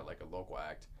being looked at like a local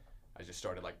act, I just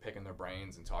started like picking their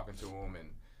brains and talking to them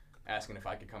and asking if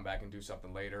I could come back and do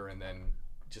something later, and then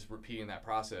just repeating that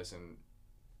process and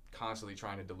constantly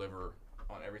trying to deliver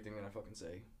on everything that I fucking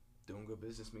say. Doing good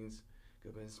business means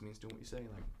doing what you say.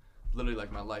 Like literally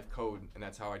like my life code, and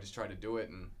that's how I just try to do it,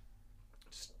 and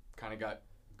just kind of got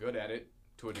good at it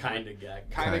to a degree. Kind of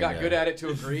got. Kind of got Kinda. good at it to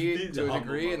a He's a humble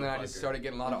degree, and then I just motherfucker. started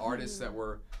getting a lot of artists that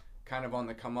were kind of on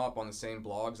the come up on the same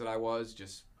blogs that I was,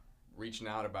 just reaching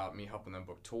out about me helping them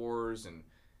book tours. And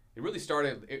it really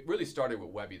started with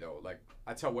Webby though. Like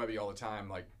I tell Webby all the time,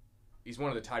 like he's one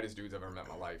of the tightest dudes I've ever met in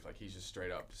my life. Like he's just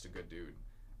straight up just a good dude,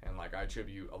 and like I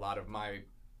attribute a lot of my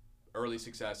early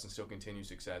success and still continued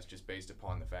success just based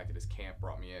upon the fact that his camp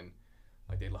brought me in.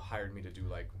 Like they hired me to do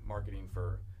like marketing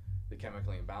for the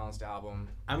Chemically Imbalanced album.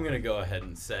 I'm gonna go ahead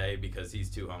and say, because he's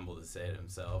too humble to say it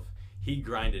himself, he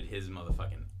grinded his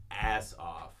motherfucking ass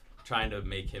off trying to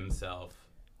make himself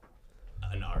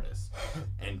an artist,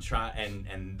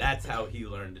 and that's how he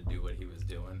learned to do what he was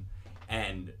doing.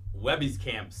 And Webby's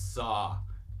camp saw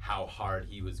how hard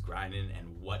he was grinding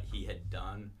and what he had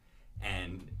done,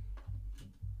 and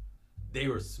they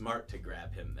were smart to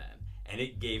grab him then, and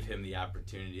it gave him the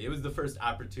opportunity. It was the first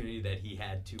opportunity that he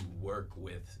had to work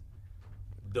with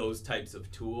those types of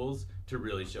tools to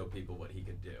really show people what he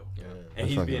could do. Yeah. And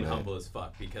he's fucking being right. humble as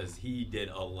fuck because he did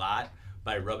a lot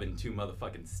by rubbing two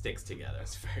motherfucking sticks together.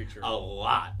 That's very true. A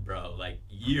lot, bro. Like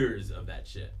years of that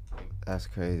shit. That's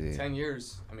crazy. 10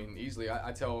 years. I mean, easily.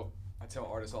 I tell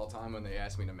artists all the time when they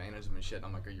ask me to manage them and shit,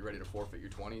 I'm like, are you ready to forfeit your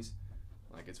 20s?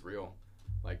 Like, it's real.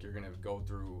 Like, you're going to go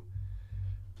through...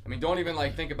 I mean, don't even,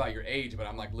 like, think about your age, but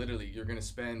I'm like, literally, you're going to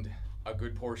spend a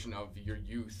good portion of your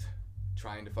youth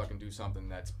trying to fucking do something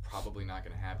that's probably not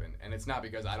going to happen. And it's not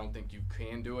because I don't think you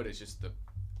can do it. It's just the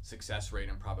success rate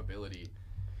and probability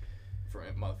for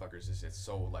motherfuckers is it's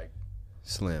so like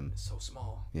Slim. so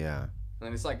small. Yeah.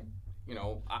 And it's like, you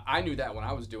know, I knew that when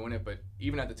I was doing it, but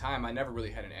even at the time, I never really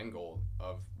had an end goal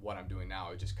of what I'm doing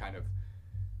now. It just kind of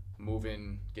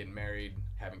moving, getting married,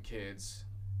 having kids.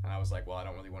 And I was like, well, I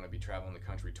don't really want to be traveling the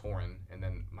country touring. And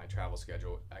then my travel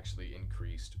schedule actually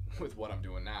increased with what I'm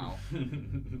doing now.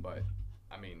 But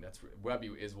I mean, Webby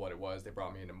is what it was. They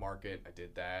brought me into market. I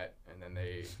did that. And then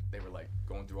they were like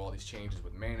going through all these changes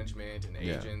with management and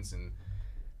agents. And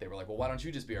they were like, well, why don't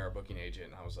you just be our booking agent?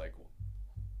 And I was like, well,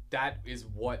 that is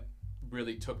what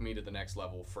really took me to the next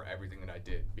level for everything that I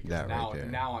did. Because That now, right there.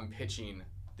 now I'm pitching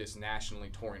this nationally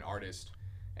touring artist,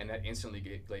 and that instantly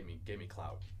gave me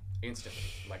clout. Instantly.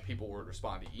 Like, people would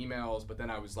respond to emails, but then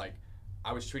I was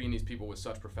treating these people with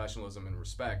such professionalism and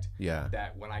respect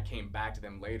that when I came back to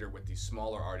them later with these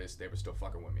smaller artists, they were still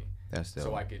fucking with me. That's dope.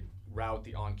 So I could route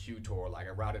the On Cue tour. Like,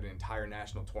 I routed an entire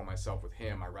national tour myself with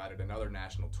him. I routed another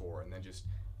national tour, and then just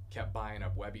kept buying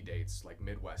up Webby dates, like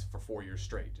Midwest, for 4 years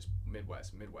straight. Just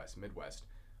Midwest.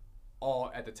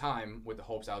 All at the time with the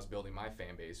hopes I was building my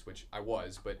fan base, which I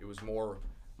was, but it was more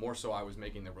so I was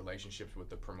making the relationships with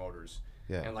the promoters.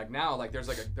 Yeah. And like now, like there's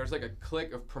like a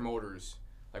clique of promoters.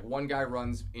 Like, one guy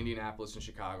runs Indianapolis and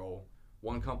Chicago,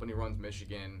 one company runs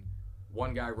Michigan,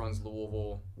 one guy runs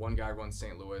Louisville, one guy runs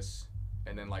St. Louis,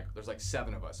 and then like there's like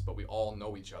 7 of us, but we all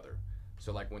know each other.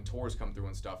 So like when tours come through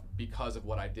and stuff, because of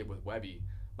what I did with Webby,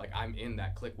 like I'm in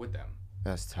that clique with them.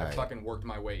 That's tight. I fucking worked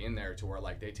my way in there to where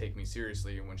like they take me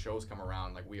seriously, and when shows come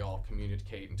around, like we all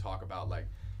communicate and talk about like,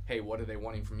 hey, what are they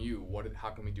wanting from you? How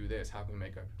can we do this? How can we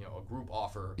make a group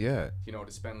offer? Yeah.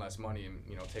 To spend less money and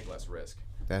take less risk.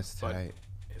 That's tight.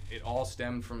 It all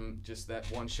stemmed from just that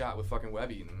one shot with fucking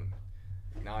Webby, and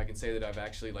now I can say that I've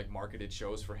actually like marketed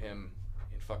shows for him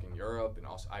in fucking Europe, and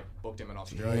also I booked him in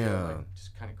Australia. Damn. Like,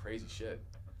 just kind of crazy shit.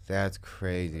 That's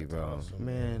crazy, bro. awesome,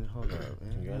 Man, hold up,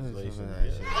 man. Congratulations.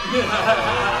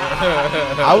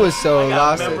 I was so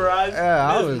got lost. memorized,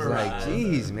 I was like, mesmerized.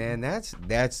 geez, man,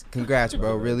 that's congrats,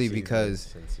 bro. Really,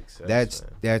 because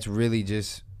that's really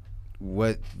just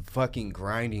what fucking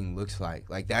grinding looks like.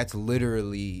 Like, that's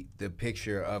literally the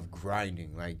picture of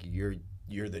grinding. Like, you're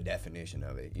the definition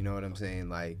of it. You know what I'm saying?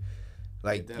 Like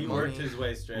He worked his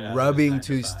way straight out. rubbing of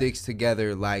the 9 two to 5. sticks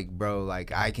together, like, bro,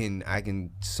 like I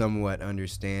can somewhat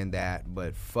understand that,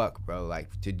 but fuck, bro,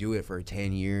 like to do it for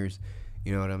 10 years,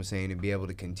 you know what I'm saying, and be able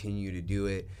to continue to do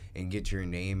it and get your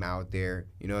name out there,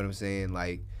 you know what I'm saying,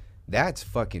 like that's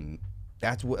something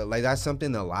that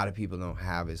a lot of people don't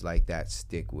have, is like that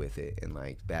stick with it and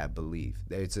like that belief.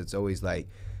 It's always like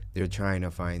they're trying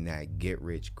to find that get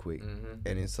rich quick,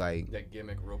 and it's like that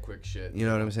gimmick, real quick shit. you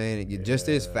know what I'm saying? Just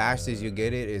as fast as you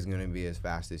get it is gonna be as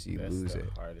fast as you That's lose the it.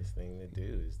 hardest thing to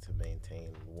do, is to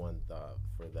maintain one thought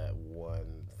for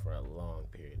a long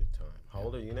period of time. How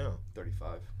old are you now?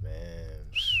 35. Man,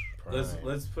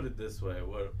 Let's put it this way.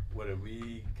 What did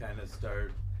we kind of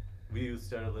start? We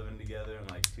started living together in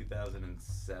like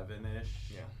 2007-ish.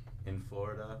 Yeah. In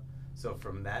Florida. So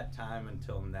from that time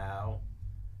until now,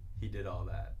 he did all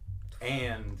that.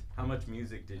 And how much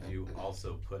music did you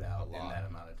also put out A in lot. that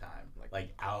amount of time?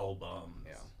 Like albums.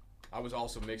 Yeah. I was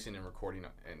also mixing and recording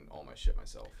and all my shit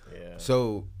myself. Yeah.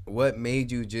 So what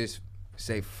made you just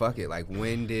say fuck it? Like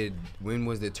when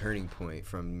was the turning point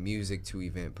from music to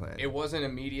event planning? It wasn't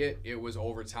immediate. It was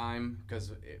over time,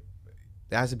 because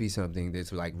That has to be something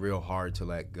that's like real hard to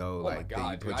let go. oh like my God,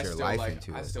 that you dude, put your life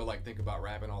into I it. still like think about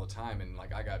rapping all the time, and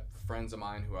like I got friends of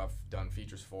mine who I've done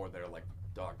features for that are like,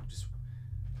 dog, just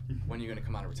when are you gonna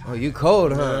come out of retirement? Oh, you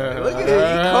cold, huh? Look at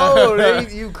it, you cold, eh?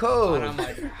 You cold. And I'm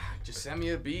like, just send me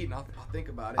a beat and I'll think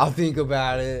about it. I'll think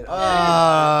about it.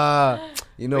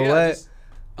 You know But yeah, what? just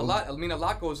a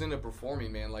lot goes into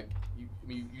performing, man. Like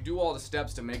you do all the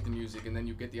steps to make the music, and then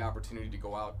you get the opportunity to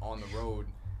go out on the road.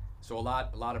 So a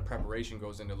lot of preparation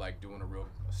goes into like doing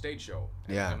a stage show.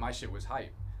 And my shit was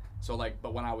hype. So like,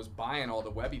 but when I was buying all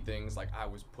the Webby things, like I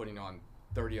was putting on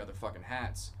 30 other fucking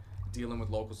hats, dealing with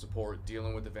local support,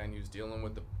 dealing with the venues, dealing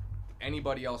with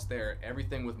anybody else there,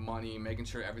 everything with money, making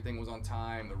sure everything was on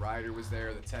time, the rider was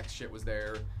there, the tech shit was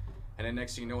there. And then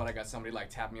next thing you know, I got somebody like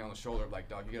tap me on the shoulder, like,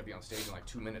 dog, you gotta be on stage in like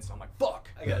 2 minutes. And I'm like, fuck.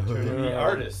 I gotta turn into the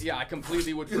artist. Yeah, I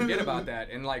completely would forget about that.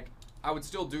 And like, I would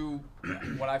still do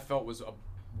what I felt was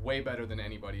way better than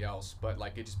anybody else. But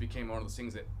like, it just became one of those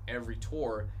things that every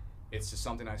tour, it's just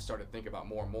something I started to think about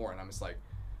more and more. And I'm just like,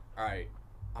 all right,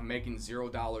 I'm making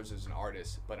 $0 as an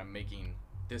artist, but I'm making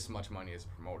this much money as a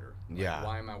promoter. Like, Yeah.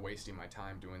 why am I wasting my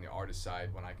time doing the artist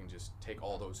side when I can just take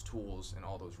all those tools and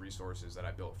all those resources that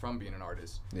I built from being an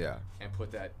artist Yeah. and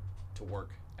put that to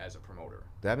work as a promoter?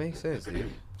 That makes sense,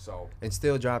 dude. So And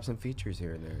still drop some features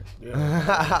here and there.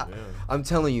 Yeah. I'm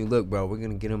telling you, look, bro, we're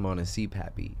gonna get him on a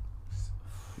CPAP beat.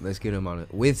 Let's get him on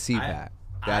it with CPAP.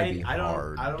 That'd be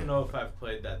hard. I don't know if I've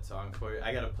played that song for you.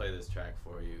 I gotta play this track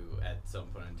for you at some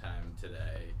point in time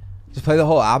today. Just play the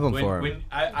whole album for him. When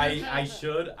I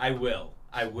should, I will.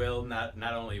 I will, not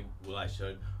only will I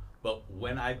should, but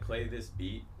when I play this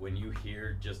beat, when you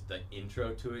hear just the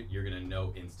intro to it, you're gonna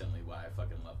know instantly why I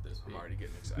fucking love this beat. I'm already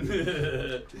getting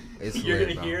excited. It's you're lit,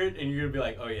 gonna bro. hear it and you're gonna be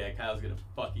like, oh yeah, Kyle's gonna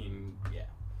fucking, yeah.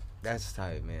 That's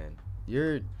tight, man.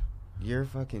 You're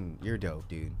dope,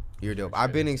 dude. You're dope.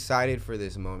 I've been excited for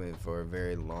this moment for a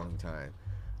very long time.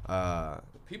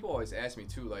 People always ask me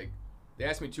too, like, they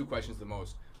ask me 2 questions the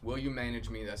most. Will you manage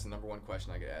me? That's the number 1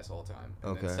 question I get asked all the time.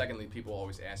 And Okay. then secondly, people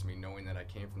always ask me, knowing that I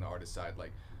came from the artist side,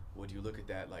 like, would you look at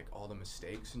that, like, all the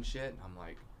mistakes and shit? I'm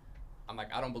like,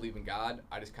 I don't believe in God.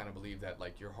 I just kind of believe that,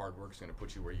 like, your hard work is going to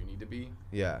put you where you need to be.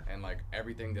 Yeah. And, like,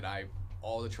 everything that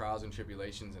all the trials and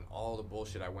tribulations and all the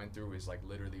bullshit I went through is, like,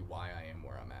 literally why I am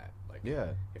where I'm at. Like,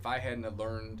 Yeah. if I hadn't have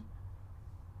learned,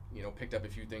 picked up a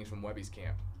few things from Webby's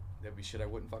camp, that'd be shit I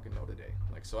wouldn't fucking know today.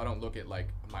 Like, so I don't look at, like,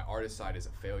 my artist side as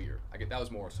a failure. That was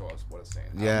more so what I was saying.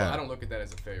 Yeah. I don't look at that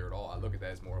as a failure at all. I look at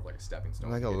that as more of like a stepping stone.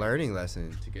 Like to a get- learning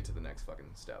lesson. to get to the next fucking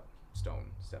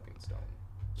stepping stone.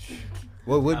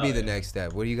 What would be Oh, the yeah. next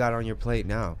step? What do you got on your plate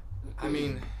now? I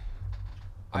mean,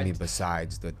 I mean,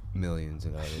 besides the millions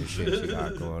and other shit you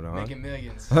got going on. making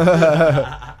millions.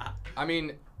 I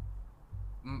mean,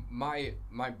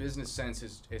 my business sense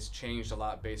has changed a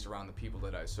lot based around the people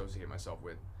that I associate myself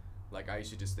with. Like, I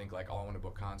used to just think, like, oh, I want to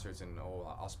book concerts and,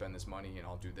 oh, I'll spend this money and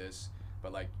I'll do this.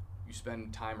 But, like, you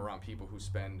spend time around people who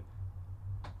spend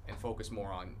and focus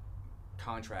more on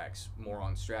contracts, more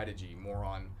on strategy, more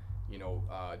on,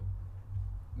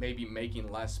 maybe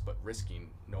making less but risking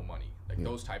no money. Like, Yeah.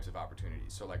 those types of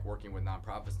opportunities. So, like, working with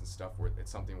nonprofits and stuff where it's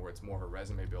something where it's more of a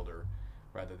resume builder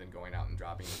rather than going out and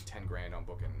dropping 10 grand on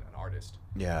booking an artist.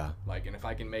 Yeah. Like, and if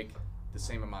I can make the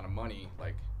same amount of money,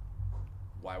 like,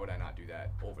 why would I not do that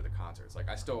over the concerts? Like,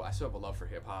 I still have a love for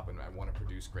hip hop and I want to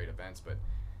produce great events, but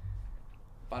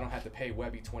if I don't have to pay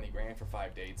Webby 20 grand for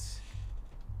 5 dates,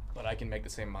 but I can make the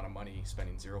same amount of money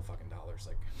spending $0 fucking dollars,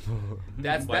 like,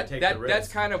 Why take the that's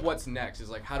risk? kind of what's next. Is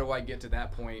like, how do I get to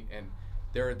that point? And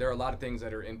there are a lot of things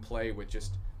that are in play with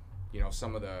just,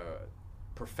 some of the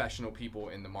professional people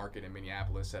in the market in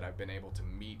Minneapolis that I've been able to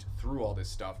meet through all this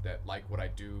stuff that like what I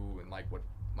do and like what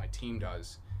my team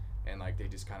does, and like they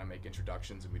just kind of make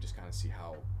introductions and we just kind of see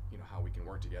how how we can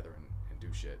work together and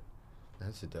do shit.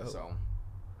 That's a dope. So,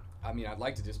 I mean, I'd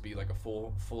like to just be like a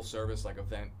full service like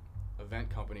event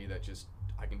company that just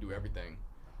I can do everything.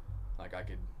 Like I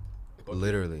could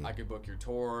Literally. I could book your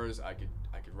tours. I could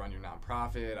run your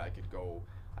nonprofit. I could go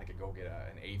get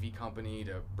an AV company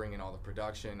to bring in all the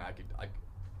production.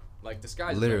 Like the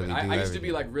sky's the Literally limit. do I used to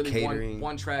be like really Catering.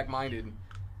 one track minded,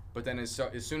 but then as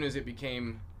soon as it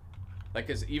became like,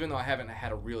 because even though I haven't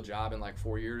had a real job in like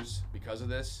 4 years because of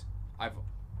this, I've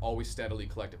always steadily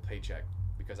collected paycheck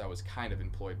because I was kind of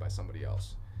employed by somebody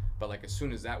else. But like as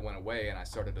soon as that went away and I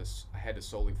had to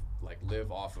solely like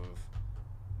live off of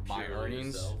my Purely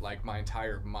earnings, yourself. like my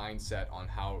entire mindset on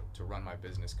how to run my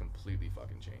business completely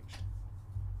fucking changed.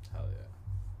 Hell yeah.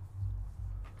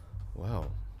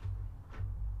 Wow.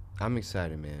 I'm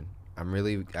excited, man. I'm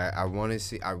really. I want to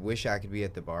see. I wish I could be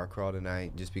at the bar crawl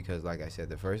tonight, just because, like I said,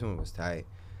 the first one was tight.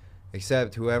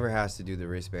 Except whoever has to do the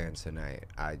wristbands tonight,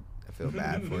 I feel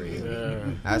bad for you.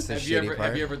 Yeah. That's the shitty part.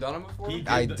 Have you ever done them before? He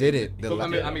I did it. But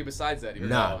I mean, besides that,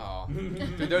 Nah.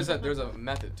 Dude, there's a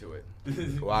method to it.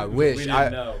 Well, I wish. We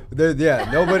didn't know.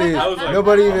 Nobody. I was like,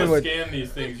 nobody I'm even gonna would. scan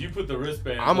these things. You put the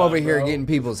wristband. I'm over here getting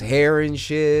people's hair and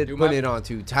shit, Dude, putting my- it on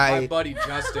too My tight. buddy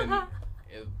Justin,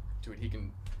 dude, he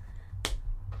can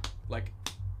like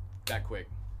that quick.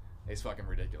 It's fucking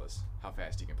ridiculous how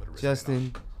fast he can put a wristband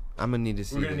Justin, I'm gonna need to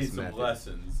see We're gonna this need some method.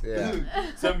 lessons.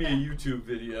 Yeah. Send me a YouTube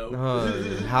video.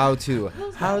 How to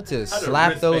slap those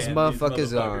wristband these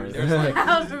motherfuckers on. on. There's like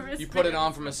How to you put it on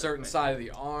wristband. from a certain side of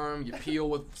the arm. You peel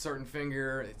with a certain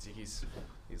finger. He's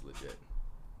legit.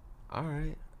 All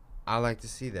right, I like to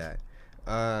see that.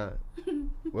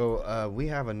 Well, we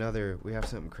have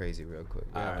something crazy real quick.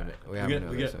 All right. We have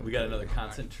another we something got another crazy.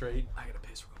 concentrate. I gotta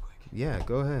piss real quick. Yeah,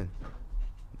 go ahead.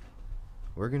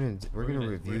 We're gonna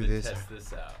review this Test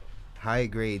this out. high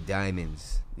grade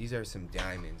diamonds. These are some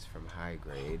diamonds from high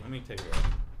grade. Let me take a look.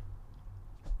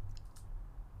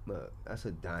 Look, that's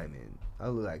a diamond.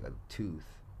 That look like a tooth.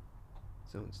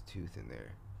 Someone's tooth in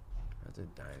there. That's a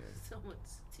diner.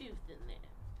 Someone's tooth in there.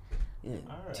 Yeah,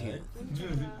 All tooth.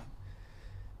 right.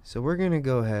 So we're gonna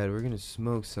go ahead. We're gonna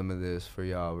smoke some of this for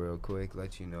y'all real quick.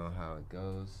 Let you know how it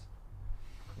goes.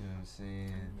 You know what I'm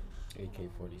saying?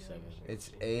 AK-47. It's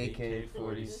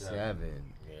AK-47.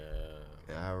 Yeah.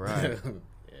 All right.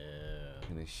 Yeah.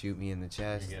 Gonna shoot me in the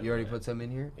chest. You're You already getting put some in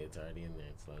here? It's already in there.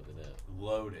 It's loaded up.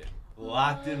 Loaded.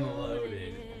 Locked and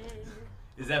loaded.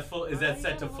 Is that full? Is that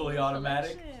set to fully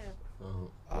automatic? What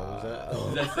was that?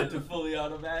 Is that set to fully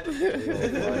automatic? We'll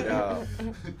find out.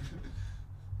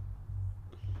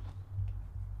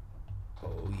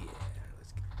 Oh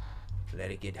yeah. Let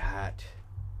it get hot.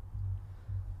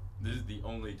 This is the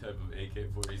only type of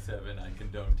AK-47 I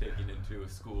condone taking into a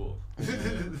school.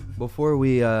 Before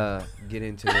we get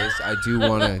into this, I do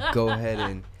want to go ahead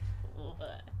and.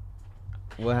 What?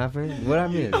 What happened? What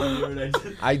happened?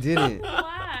 I didn't.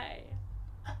 Why?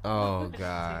 Oh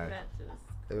God.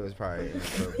 It was probably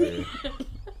inappropriate.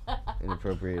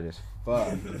 Inappropriate as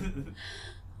fuck.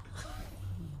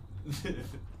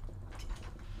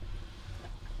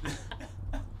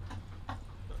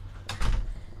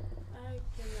 I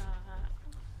cannot.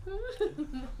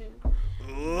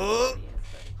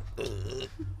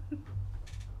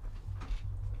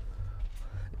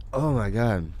 Oh my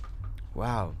God.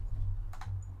 Wow.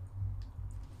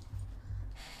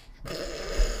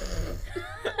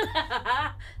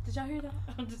 Did y'all hear that?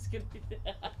 I'm just kidding.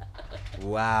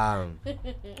 Wow.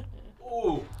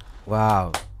 Ooh.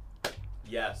 Wow.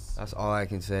 Yes. That's all I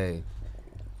can say.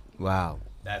 Wow.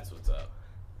 That's what's up.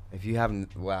 If you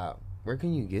haven't, wow. Where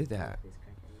can you get that?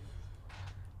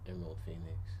 Emerald Phoenix.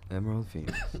 Emerald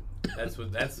Phoenix. That's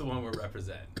the one we're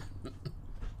representing.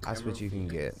 That's what Emerald you can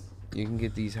get. Phoenix. You can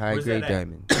get these high Where's grade that at?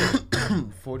 diamonds.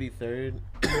 43rd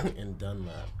and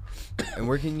Dunlap. And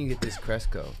where can you get this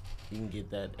Cresco? You can get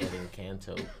that at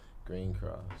Encanto Green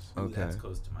Cross. Ooh, Okay. That's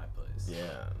close to my place.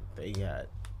 Yeah, they got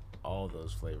all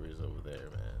those flavors over there,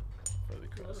 man, for the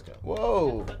Cresco.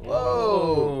 Whoa.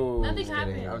 Whoa. Nothing Just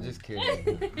kidding. happened. I'm just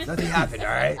kidding. Nothing happened, all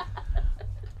right?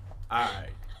 All right.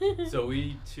 So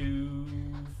we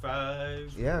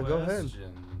 2-5. Yeah, go ahead.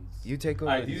 questions. You take All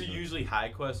over. right, these are this one. usually high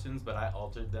questions, but I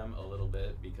altered them a little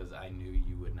bit because I knew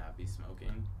you would not be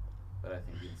smoking. But I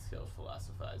think you can still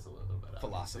philosophize a little bit.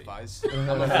 obviously. Philosophize.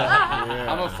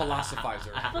 I'm a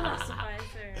philosophizer.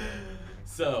 Philosophizer.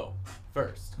 So,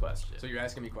 first question. So you're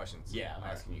asking me questions? yeah, I'm All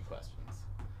right. asking you questions.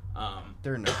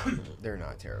 They're not. They're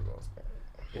not terrible.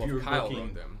 If Well, you were Kyle booking,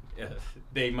 wrote them. yeah,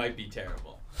 they might be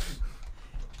terrible.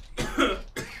 All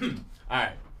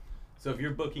right. So if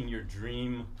you're booking your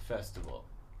dream festival,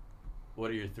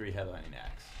 what are your 3 headlining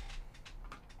acts?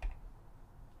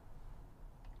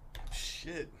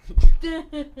 Shit.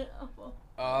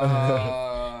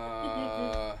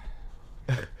 Oh.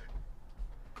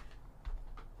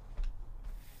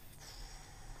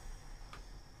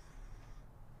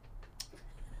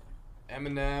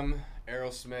 Eminem,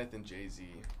 Aerosmith, and Jay-Z.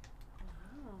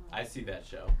 I see that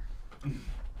show.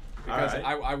 Because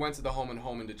Alright. I went to the Home and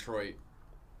Home in Detroit,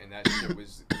 and that shit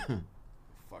was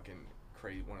fucking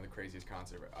crazy. One of the craziest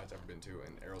concerts I've ever been to,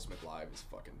 and Aerosmith live is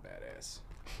fucking badass.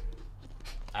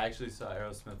 I actually saw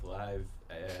Aerosmith live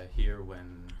here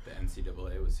when the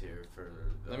NCAA was here for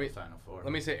the Final Four.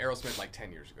 Let me say Aerosmith like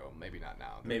 10 years ago. Maybe not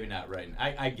now. Maybe not right now.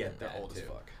 I get They're that old as too.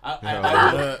 fuck.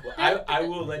 I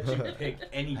will let you pick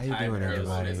any How you time doing,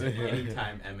 everybody? Aerosmith,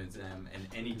 anytime Eminem, and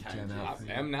anytime Gen Alpha.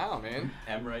 Jay-Z. M now, man.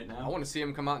 M right now. I want to see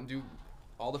him come out and do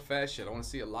all the fast shit. I want to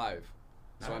see it live.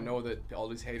 So I Alright. know that all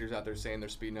these haters out there saying they're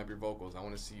speeding up your vocals. I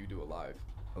want to see you do it live.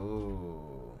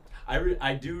 Ooh.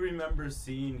 I do remember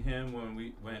seeing him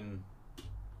when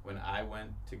I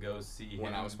went to go see him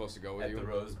When I was supposed to go with at you. the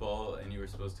Rose Bowl, and you were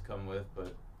supposed to come with,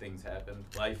 but things happened.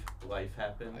 Life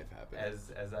happened. Life happened.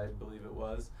 As I believe it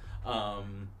was.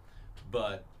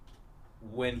 But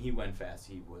when he went fast,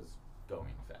 he was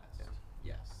going fast.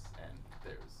 Yeah. Yes,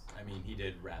 and he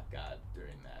did Rap God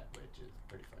during that, which is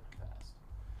pretty fucking fast.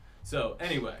 So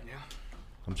anyway, Yeah.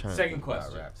 I'm trying Second to think about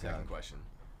question. rap Second sound. question.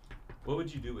 what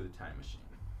would you do with a time machine?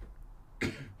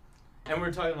 And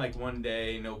we're talking like one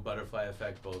day, no butterfly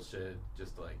effect bullshit,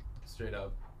 just like straight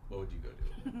up, what would you go do?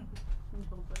 No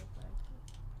butterfly.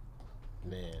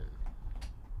 Man,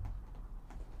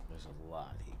 there's a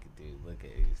lot he could do. Look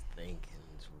at his thinking,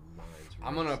 his mind's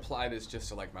I'm going to racing. apply this just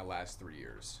to like my last 3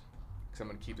 years. Because I'm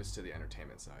going to keep this to the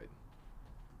entertainment side.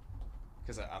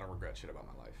 Because I don't regret shit about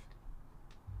my life.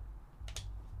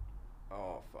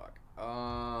 Oh, fuck.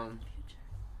 Future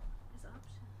is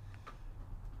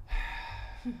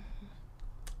option.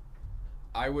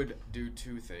 I would do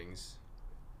 2 things,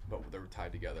 but they're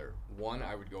tied together. One,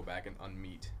 I would go back and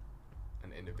unmeet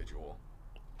an individual.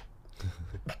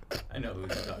 I know who you're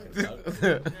talking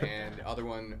about. And the other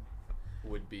one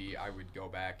would be I would go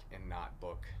back and not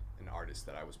book an artist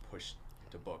that I was pushed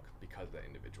to book because of that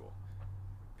individual.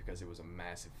 Because it was a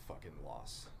massive fucking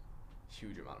loss.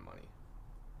 Huge amount of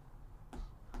money.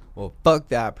 Well, fuck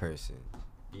that person.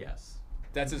 Yes.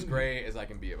 That's as gray as I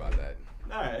can be about that.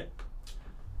 All right.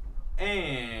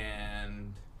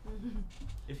 And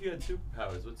if you had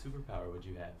superpowers, what superpower would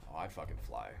you have? Oh, I'd fucking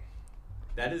fly.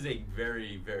 That is a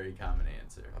very, very common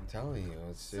answer. I'm telling you,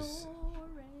 it's just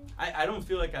I don't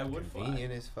feel like I would fly.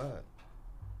 convenient as fuck.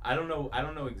 I don't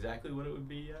know exactly what it would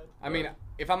be yet. I mean,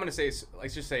 if I'm gonna say,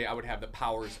 let's just say I would have the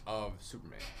powers of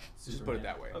Superman. Just put it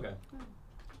that way. Okay.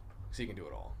 So you can do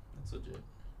it all. That's legit.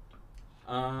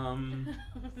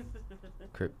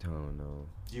 Krypton, no.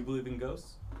 Do you believe in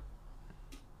ghosts?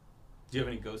 Do you have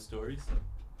any ghost stories?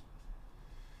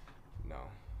 No,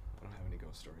 I don't have any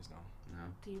ghost stories. No. No.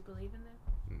 Do you believe in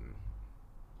them?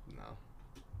 No.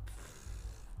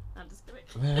 I'm just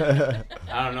kidding.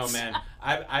 I don't know, man.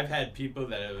 I've had people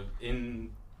that have in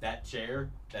that chair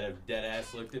that have dead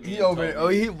ass looked at me. Yo, and man,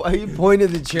 told me, he pointed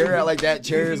the chair out like that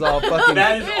chair is all fucking.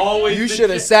 that is always. You the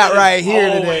shoulda chair. sat That is right here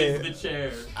always today. The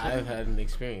chair. I've had an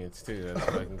experience too. That's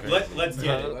fucking crazy. Let's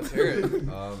get it. Let's hear it.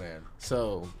 Oh man.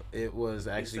 So it was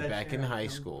actually that back in chair high on?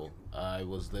 school. I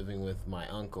was living with my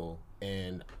uncle,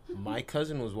 and my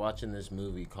cousin was watching this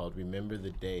movie called Remember the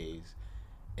Days,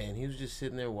 and he was just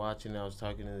sitting there watching. I was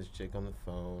talking to this chick on the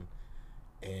phone,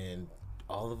 and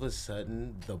all of a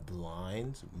sudden the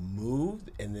blinds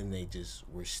moved, and then they just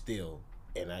were still.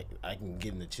 And I can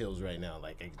get in the chills right now.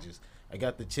 Like I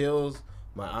got the chills.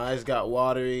 My eyes got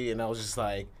watery, and I was just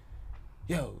like,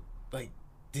 yo, like,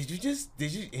 did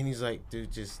you? And he's like,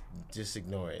 dude, just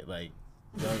ignore it. Like,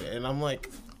 and I'm like,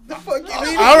 The fuck you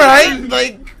mean? all right,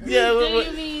 like, yeah. Do but-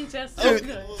 you mean just Dude,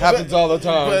 okay? happens all the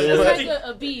time. But- dude. It's like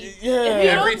a beat. Yeah. If you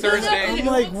Every don't do that, Thursday. you I'm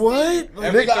like, won't what? see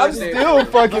Every Nigga, I'm Thursday. still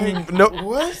fucking no.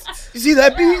 What? You see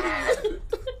that beat?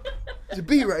 There's a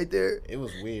beat right there. It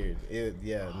was weird.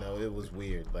 It was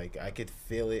weird. Like, I could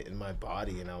feel it in my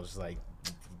body, and I was like,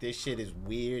 this shit is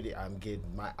weird.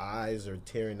 My eyes are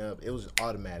tearing up. It was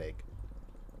automatic.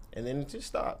 And then it just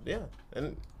stopped, yeah.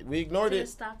 And we ignored Did it. it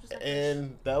stop just like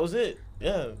And that was it,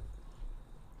 yeah.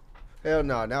 Hell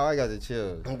no. Now I got the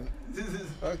chills.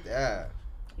 Fuck that.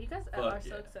 You guys Fuck are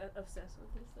yeah. so obsessed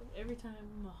with this. Like, every time.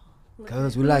 Look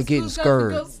Cause at we like who's getting got the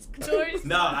scared. ghost stories.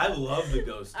 No, I love the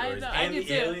ghost I stories know, I and do the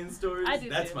too. alien stories. I do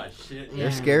That's too. my shit.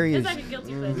 They're scary It's as like a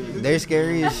guilty pleasure. they're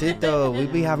scary as shit though. We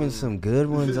be having some good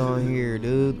ones on here,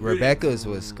 dude. Rebecca's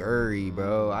was scary,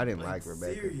 bro. I didn't like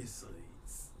Rebecca. Seriously.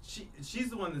 She's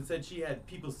the one that said she had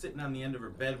people sitting on the end of her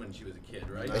bed when she was a kid,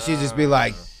 right? And she'd just be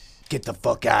like, "Get the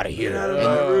fuck out of here." Get out of And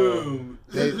my room.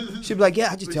 she'd be like,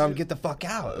 "Yeah, I just tell him get the fuck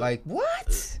out." Like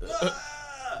what?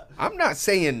 I'm not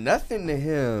saying nothing to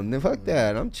him. Fuck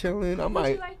that. I'm chilling. I Would might.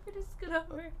 you like me to scoot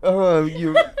over?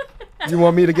 You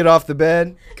want me to get off the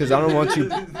bed? Cause I don't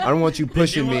want you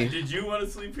pushing me. Did you want to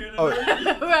sleep here Oh.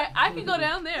 tonight? Right, I can go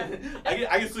down there.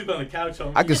 I can sleep on the couch,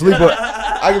 homie. I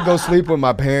could go sleep with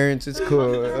my parents. It's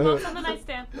cool. Remote's on the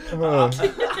nightstand.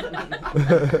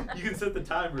 You can set the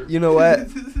timer. You know what?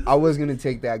 I was gonna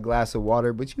take that glass of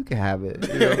water, but you can have it.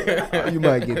 You know? You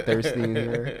might get thirsty in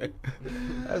here.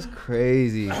 That's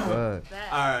crazy. Fuck.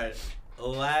 All right,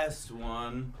 last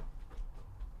one.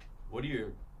 What are your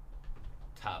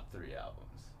top 3 albums?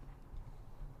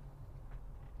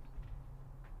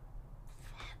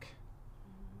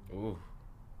 Ooh.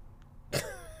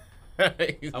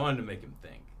 I wanted to make him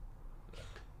think.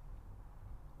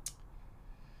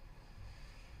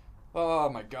 Oh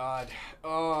my god.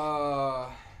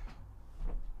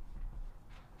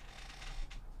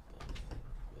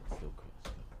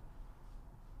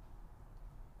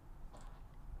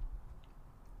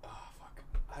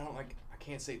 Fuck. I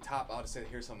can't say top. I'll just say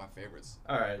here's some of my favorites.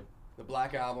 All right. The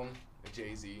Black Album, with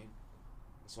Jay-Z.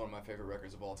 It's one of my favorite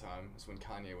records of all time. It's when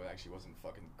Kanye actually wasn't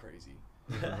fucking crazy,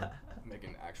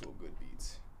 making actual good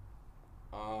beats.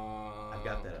 I've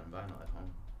got that on vinyl at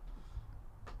home.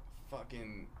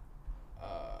 Fucking,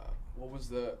 what was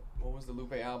the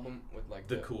Lupe album with like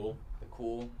The Cool. The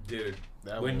Cool. Dude,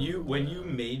 That when one, you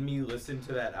made me listen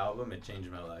to that album, it changed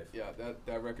my life. Yeah,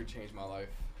 that record changed my life.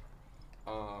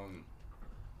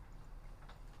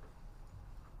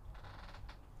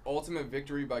 Ultimate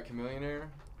Victory by Chamillionaire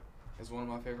is one of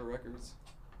my favorite records.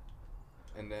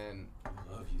 And then I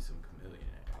love you some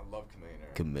Chamillionaire. I love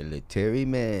Chamillionaire. Military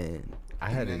man. I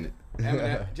had And an then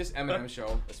Eminem, just Eminem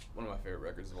Show. That's one of my favorite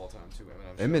records of all time too.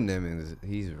 Eminem Show. Eminem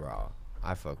he's raw.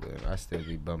 I fuck with him. I still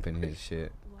be bumping his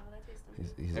shit. Wow, that tastes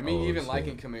amazing. He's I mean, old even shit.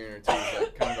 liking Chamillionaire too is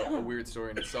like kind of a weird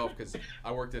story in itself because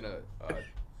I worked in a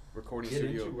recording Get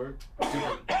studio. into work.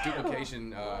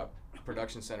 Duplication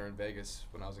production center in Vegas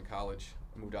when I was in college.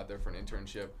 I moved out there for an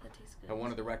internship. That tastes good. And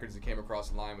one of the records that came across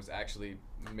the line was actually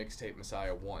Mixtape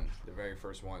Messiah 1, the very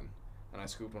first one. And I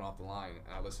scooped one off the line,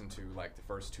 and I listened to like the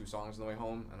first 2 songs on the way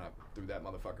home, and I threw that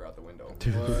motherfucker out the window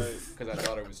because I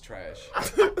thought it was trash.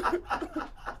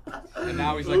 And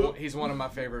now he's one of my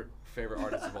favorite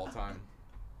artists of all time.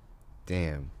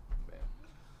 Damn.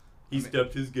 He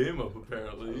stepped his game up,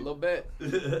 apparently. A little bit. A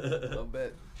little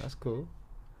bit. That's cool.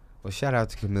 Well, shout out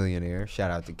to Chameleon Air.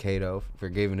 Shout out to Kato for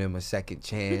giving him a second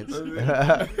chance.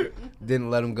 Didn't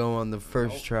let him go on the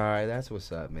first try. That's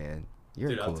what's up, man.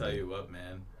 You're Dude, cool. I'll tell dude. you what,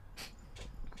 man.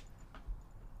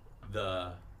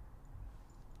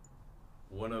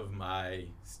 One of my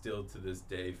still to this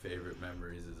day favorite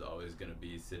memories is always going to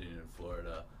be sitting in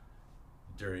Florida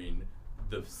during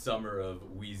the summer of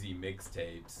Wheezy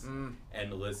mixtapes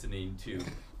and listening to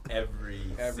every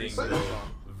single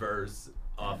song. verse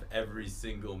off every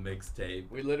single mixtape.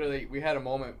 We had a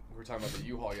moment, we were talking about the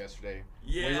U-Haul yesterday.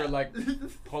 Yeah. We were like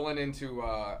pulling into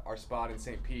our spot in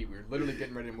St. Pete. We were literally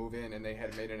getting ready to move in, and they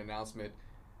had made an announcement.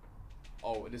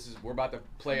 Oh, we're about to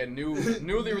play a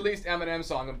newly released Eminem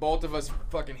song, and both of us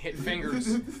fucking hit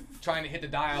fingers trying to hit the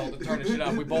dial to turn the shit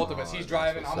up. He's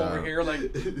driving, I'm over here like,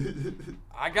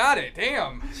 I got it,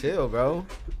 damn. Chill, bro.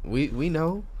 We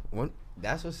know.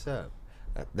 That's what's up.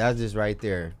 That's just right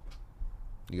there.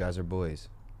 You guys are boys.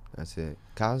 That's it.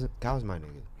 Kyle's my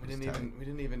nigga. We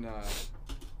didn't even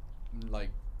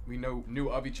knew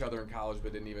of each other in college,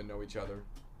 but didn't even know each other.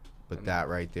 But And- that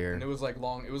right there. And it was like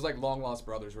long lost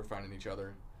brothers were finding each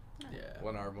other Yeah.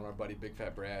 when our buddy Big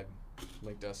Fat Brad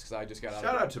linked us, because I just got out.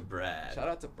 Shout out to Brad. Shout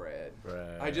out to Brad.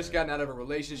 Brad. I just gotten out of a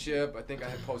relationship. I think I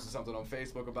had posted something on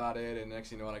Facebook about it, and next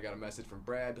thing you know, I got a message from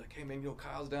Brad like, "Hey man,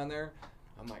 Kyle's down there."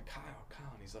 I'm like, Kyle,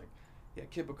 and he's like, "Yeah,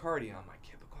 Kid Bacardi," and I'm like,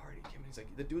 "Kid Bacardi?" And he's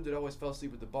like, "The dude that always fell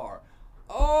asleep at the bar."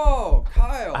 Oh,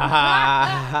 Kyle.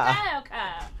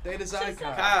 Kyle. They decided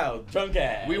Kyle. Kyle, drunk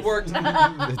ass. We worked. The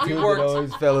we dude that worked.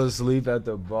 always fell asleep at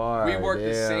the bar. We worked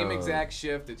the same Damn. exact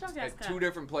shift Drunk ass at Kyle. 2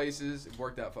 different places. It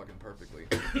worked out fucking perfectly.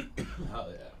 Hell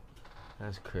yeah.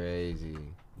 That's crazy.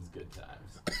 It's good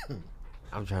times.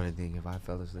 I'm trying to think if I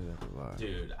fell asleep at the bar.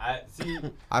 Dude, I see.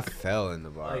 I fell in the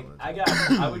bar. Like one I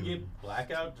time. I would get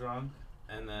blackout drunk,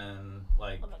 and then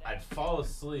like Oh my God. I'd fall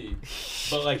asleep.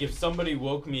 But like if somebody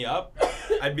woke me up,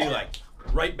 I'd be like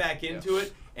right back into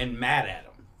it and mad at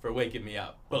them for waking me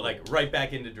up. But like right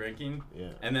back into drinking. Yeah.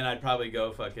 And then I'd probably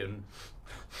go fucking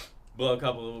blow a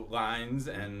couple of lines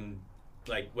and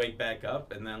like wake back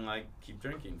up and then like keep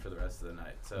drinking for the rest of the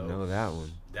night. So know that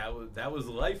one. that was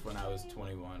life when I was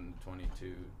 21,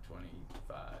 22,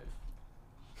 25.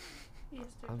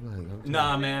 I'm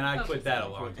Nah, man, I quit that a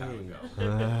long time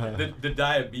ago. The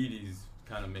diabetes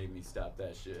kind of made me stop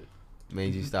that shit.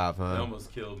 Made you stop, It huh?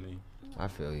 almost killed me. I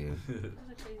feel you.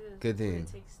 Good thing.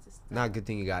 Not good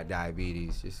thing you got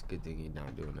diabetes. Just good thing you're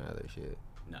not doing the other shit.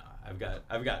 Nah, I've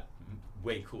got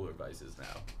way cooler vices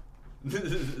now.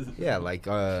 Yeah, like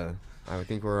I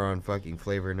think we're on fucking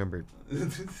flavor number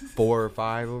 4 or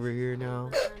 5 over here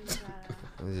now.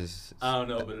 It's just, I don't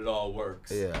know, but it all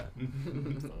works. yeah.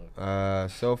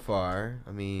 So far,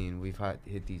 I mean, we've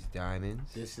hit these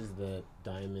diamonds. This is the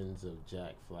Diamonds of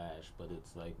Jack Flash, but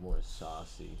it's like more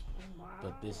saucy.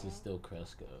 But this is still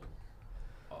Cresco.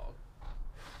 Oh.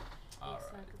 All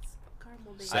right.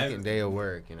 Second day of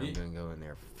work, and I'm gonna go in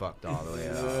there fucked all the way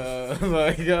up. Oh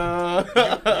my god.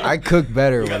 I cook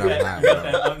better You when got I'm high. that, you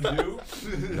got that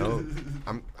undo? No,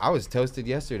 I was toasted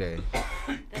yesterday.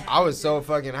 I was so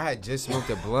fucking. I had just smoked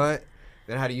a blunt,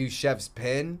 then I had to use chef's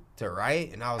pen to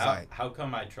write, and I was like, How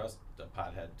come I trust a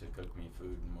pothead to cook me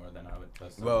food more than I would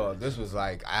trust well, somebody? this was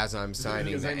like as I'm signing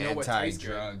Because the I know what tastes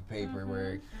anti-drug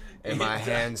paperwork, Mm-hmm. and my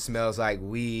hand smells like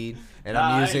weed, and Nah, I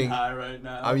I'm ain't using. high right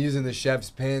now. I'm using the chef's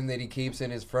pen that he keeps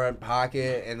in his front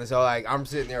pocket, and so like I'm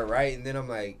sitting there writing, and then I'm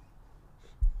like,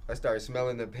 I start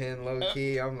smelling the pen low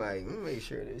key. I'm like, let me make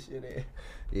sure this shit is.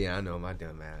 Yeah, I know my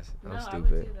dumb ass. I'm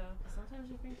stupid. Sometimes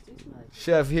your fingers do smell like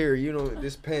Chef, here, you know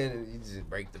this pen. You just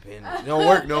break the pen. It don't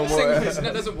work no more.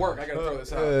 That doesn't work. I gotta throw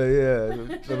this out.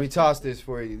 Yeah. Let me toss this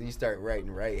for you. Then you start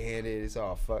writing right-handed. It's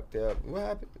all fucked up. What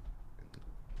happened?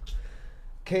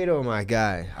 Kato, my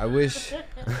guy. I wish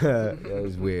that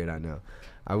was weird. I know.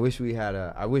 I wish we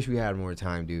had more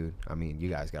time, dude. I mean, you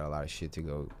guys got a lot of shit to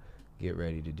go get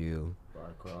ready to do. Bar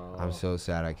crawl. I'm so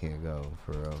sad I can't go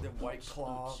for real. The White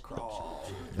Claw crawl.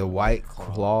 The White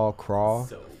Claw crawl.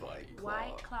 So funny.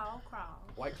 White Claw Crawl.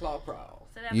 White Claw crawl.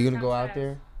 So that You gonna sounds go out fast.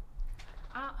 there?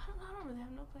 I don't really have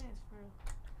no plans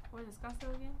for. What is it,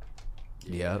 Scottsdale again?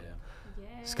 Yep.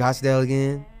 Yeah. Scottsdale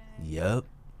again? Yep.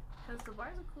 Because the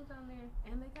bars are cool down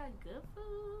there, and they got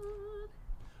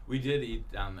We did eat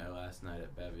down there last night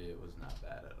at Bevy. It was not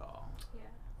bad at all. Yeah.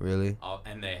 Really?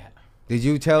 And they. Did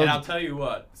you tell? And I'll tell you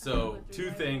what. So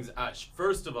two things.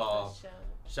 First of all, Show.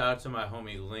 shout out to my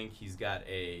homie Link. He's got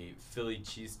a Philly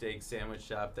cheesesteak sandwich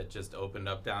shop that just opened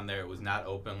up down there. It was not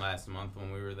open last month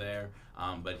when we were there,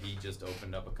 but he just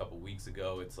opened up a couple weeks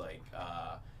ago. It's like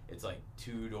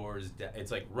 2 doors.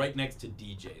 It's like right next to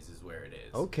DJ's is where it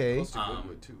is. Okay. Close to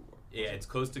Goodwood too. Yeah, it's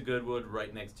close to Goodwood,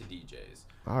 right next to DJ's.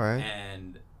 All right.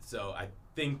 And so I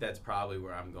think that's probably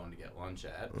where I'm going to get lunch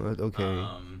at. Okay.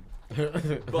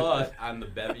 But on the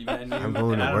Bevy menu, I'm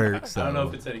going and to I don't- work, I don't know so-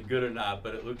 if it's any good or not,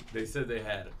 but it looked. They said they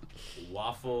had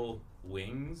waffle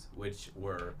wings, which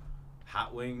were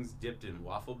hot wings dipped in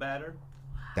waffle batter.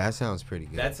 That sounds pretty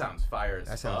good. That sounds fire as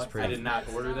That sounds fuck. pretty I did not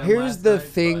order them. Here's last the night,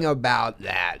 thing but about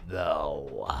that,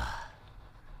 though.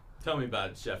 Tell me about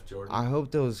it, Chef Jordan. I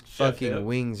hope those Chef fucking Hip.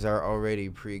 wings are already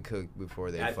pre-cooked before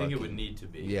they I fucking... think it would need to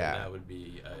be. Yeah. That would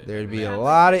be. There'd be Yeah. a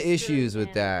lot of Just do it issues with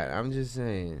again. that. I'm just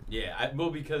saying. Yeah, well,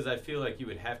 because I feel like you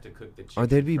would have to cook the chicken. Or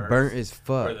they'd be first, burnt as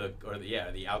fuck. Or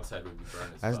the outside would be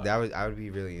burnt as fuck. I would be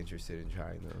really interested in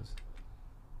trying those.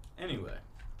 Anyway.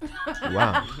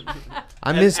 Wow.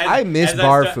 I As miss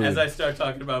bar As food. I start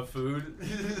talking about food.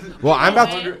 Well, I'm about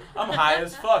to- I'm high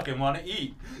as fuck and want to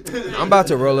eat. I'm about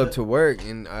to roll up to work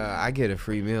and I get a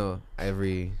free meal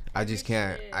every. I just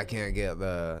can't. I can't get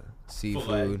the seafood.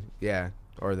 Fillet. Yeah,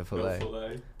 or the No fillet.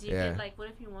 fillet. Do you Yeah. get like, what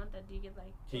if you want that? Do you get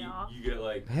like it off? You get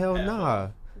like. Hell half nah.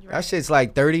 off. You're That right. shit's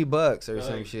like $30 or Really?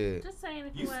 some shit. Just saying,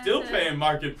 if You wanted still to- paying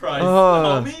market price,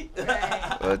 Uh, homie.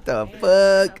 Right. What the Yeah,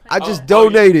 fuck? I so- just Oh,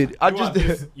 donated. I You just. want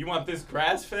this, you want this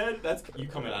grass fed? That's you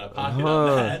coming out of pocket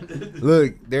Uh-huh. on that.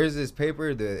 Look, there's this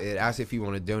paper that it asks if you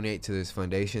want to donate to this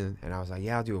foundation, and I was like,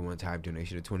 yeah, I'll do a one-time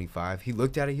donation of $25. He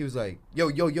looked at it, he was like, yo.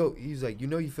 He was like, you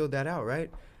know, you filled that out, right?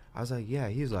 I was like, yeah.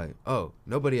 He was like, oh,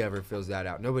 nobody ever fills that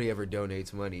out. Nobody ever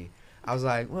donates money. I was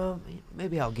like, well,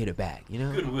 maybe I'll get it back, you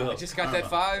know? Goodwill. I just got that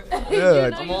 5.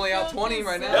 Yeah, I'm only out 20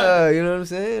 right now. You know what I'm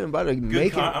saying? I'm about to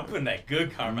make I'm putting that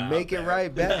good karma. Make out it there.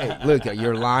 right back. Look,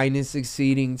 your line is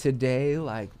succeeding today.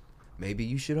 Like, maybe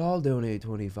you should all donate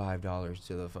 $25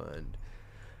 to the fund.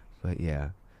 But yeah,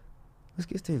 let's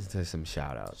get into some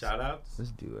shout outs. Shout outs.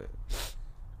 Let's do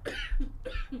it.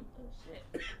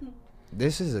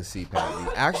 This is a CPAP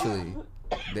beat. Actually,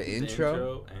 the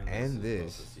intro and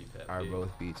this are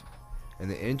both beats. And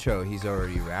the intro he's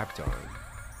already rapped on.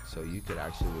 So you could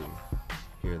actually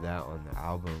hear that on the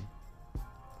album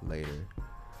later.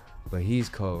 But he's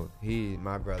cold.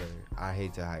 My brother. I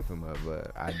hate to hype him up,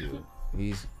 but I do.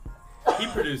 He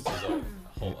produced his own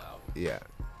whole album. Yeah.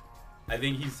 I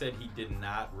think he said he did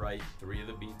not write 3 of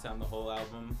the beats on the whole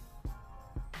album,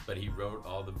 but he wrote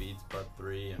all the beats but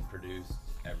 3 and produced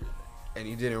everything. And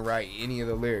he didn't write any of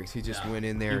the lyrics. He just No, went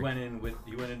in there.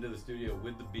 He went into the studio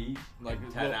with the beat, like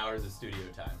Like, 10 well- hours of studio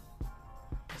time.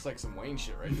 It's like some Wayne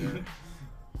shit right there.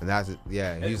 And that's it.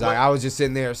 Yeah. He And was what- like, I was just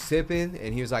sitting there sipping,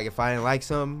 and he was like, if I didn't like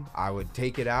something, I would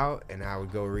take it out and I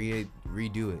would go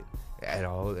redo it at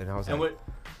all. And I was like,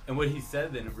 And what he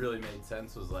said then it really made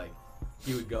sense was like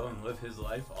he would go and live his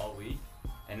life all week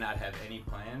and not have any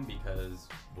plan because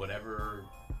whatever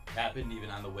happened even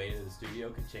on the way to the studio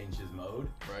could change his mode.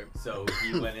 Right. So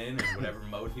he went in and whatever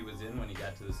mode he was in when he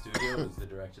got to the studio was the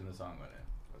direction the song went in.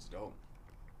 That's dope.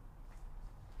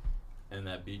 And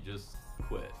that beat just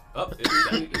quit. Oh, it's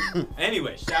done.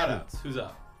 Anyway, shout outs. Who's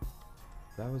up?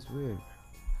 that was weird.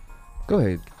 Go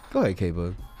ahead,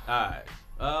 K-Bug. Alright.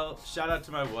 Well, shout out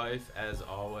to my wife, as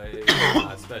always,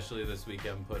 especially this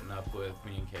weekend, putting up with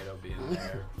me and Kato being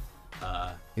there.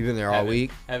 You been there all Haven't-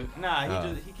 week?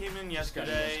 He came in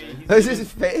yesterday. This is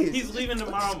his face. He's leaving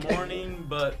tomorrow morning,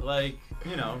 but like,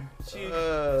 you know, she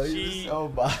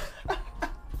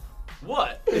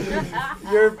what?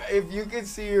 If you could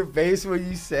see your face when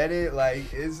you said it,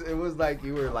 like it was like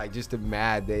you were like just a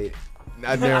mad date.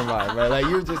 Never mind, bro. Like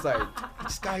you were just like,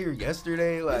 this guy here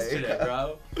yesterday, like. Yesterday,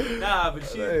 bro. Nah, but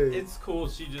Like- it's cool.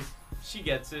 She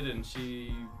gets it and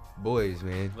she Boys,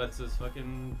 man. lets us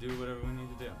fucking do whatever we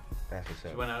need to do. That's what's She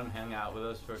up. went out and hung out with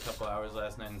us for a couple hours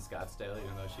last night in Scottsdale,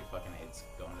 even though she fucking hates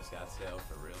going to Scottsdale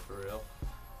for real.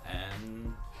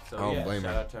 And so I don't yeah, blame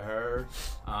shout her. out to her.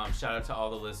 Shout out to all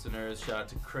the listeners. Shout out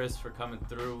to Chris for coming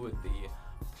through with the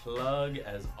plug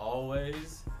as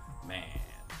always. Man.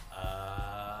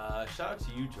 Shout out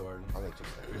to you, Jordan. I'll let you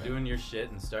say For that. doing your shit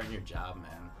and starting your job,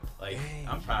 man. Like, Thank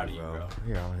I'm proud of you, bro.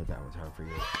 Here, I'll hit that one time for you.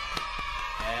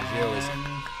 And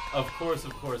of course,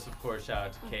 shout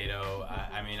out to Kato.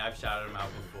 I mean, I've shouted him out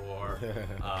before.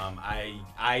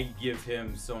 I give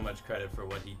him so much credit for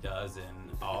what he does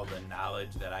and all the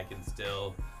knowledge that I can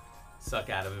still suck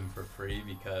out of him for free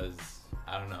because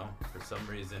I don't know, for some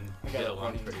reason we got get a along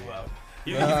running pretty tab. well.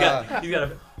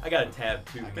 I got a tab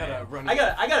too, man. I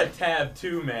got I got a tab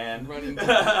too, man. Running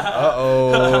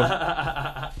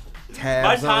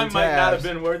Tabs My on time might not have tabs.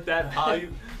 been worth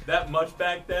that much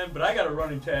back then, but I got a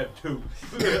running tab too.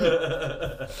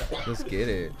 Let's get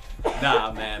it.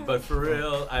 Nah, man, but for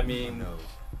real, I mean,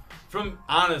 from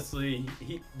honestly,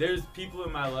 there's people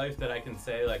in my life that I can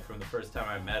say, like, from the first time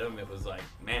I met him, it was like,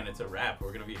 man, it's a wrap.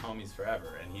 We're gonna be homies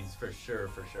forever, and he's for sure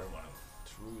one of them.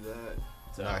 True that.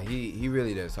 So Nah, he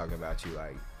really does talk about you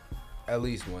like at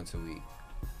least once a week.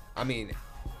 I mean,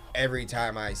 every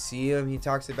time I see him, he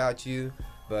talks about you.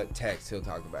 But text, he'll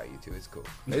talk about you too. It's cool.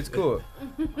 It's cool.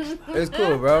 It's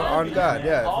cool, bro. On God,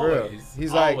 yeah, for real. Always,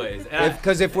 He's always. like, And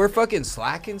because if we're fucking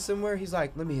slacking somewhere, he's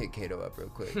like, let me hit Kato up real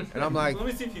quick, and I'm like, let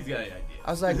me see if he's got any ideas.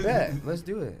 I was like, bet, let's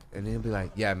do it. And then he'll be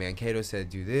like, yeah, man, Kato said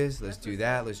do this, let's do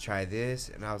that, let's try this,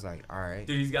 and I was like, all right.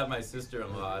 Dude, he's got my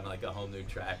sister-in-law on like a whole new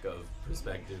track of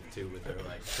perspective too with her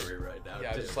like career right now.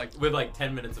 Yeah, too. just, like, with like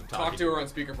 10 minutes of talking. Talked to her on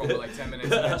speakerphone for like 10 minutes,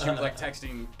 and then she was like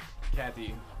texting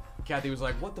Kathy. Kathy was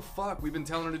like, what the fuck? We've been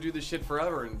telling her to do this shit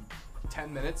forever in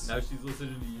 10 minutes. Now she's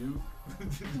listening to you. I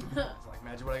was like,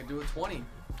 imagine what I could do at 20.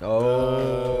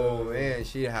 Oh man,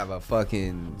 she'd have a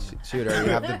fucking, she would already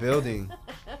have the building.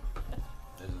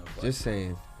 There's no question. Just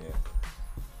saying.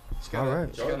 Just All gotta,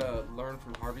 right. just gotta learn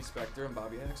from Harvey Specter and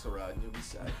Bobby Axelrod, and you'll be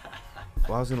set.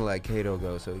 Well, I was gonna let Kato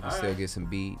go so he can All still right. get some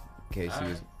beat in case he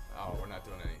was. Oh, we're not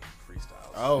doing any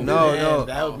freestyles. Oh, No, man, no,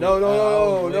 that would be- no,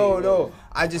 oh, no, wait, no.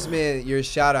 I just meant your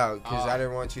shout out because Oh. I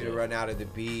didn't want you to run out of the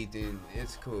beat, and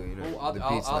it's cool, you know. Well, the I'll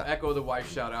beat's I'll not. echo the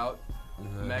wife shout out,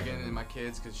 Megan and my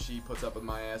kids, because she puts up with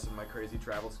my ass and my crazy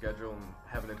travel schedule and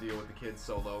having to deal with the kids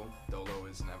solo. Dolo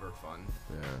is never fun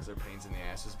because they're pains in the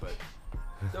asses, but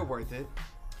they're worth it.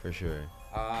 For sure.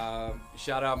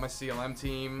 Shout out my CLM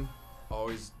team,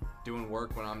 always doing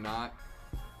work when I'm not.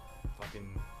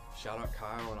 Fucking shout out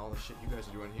Kyle and all the shit you guys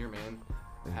are doing here, man.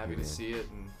 Thank Happy you, to man. see it,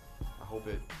 and I hope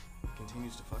it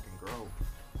continues to fucking grow.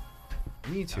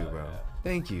 Me too, Oh, bro. yeah.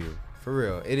 Thank you. For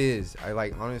real, it is. I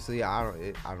like honestly, I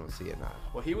don't see it now.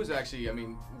 Well, he was actually, I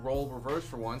mean, role reversed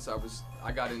for once.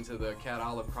 I got into the Cat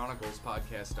Olive Chronicles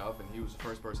podcast stuff, and he was the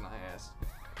first person I asked.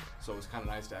 So it was kind of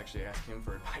nice to actually ask him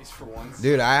for advice for once.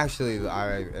 Dude,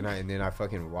 and then I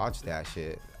fucking watched that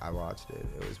shit. I watched it.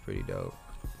 It was pretty dope.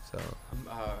 So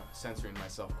I'm censoring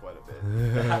myself quite a bit.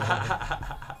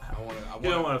 You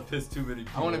don't want to piss too many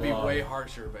people I want to be off. way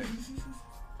harsher, but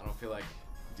I don't feel like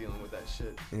dealing with that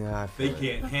shit. yeah, I They feel it.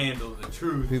 can't handle the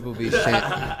truth. People be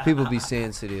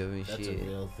sensitive and That's shit. a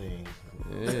real thing.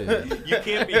 Yeah. You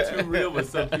can't be too real with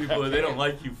some people, or they don't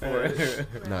like you for it.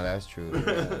 No, that's true.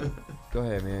 Go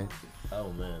ahead, man. Oh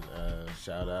man!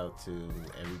 Shout out to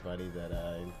everybody that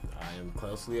I am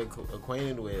closely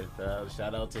acquainted with.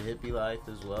 Shout out to Hippie Life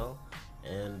as well,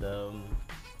 and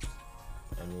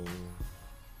I mean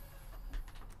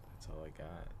that's all I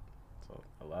got. So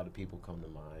a lot of people come to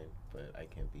mind, but I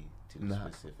can't be too Nah,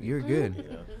 specific. you're good. You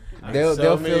know? They'll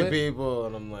so feel many it. people,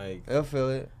 and I'm like, They'll feel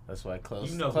it. that's why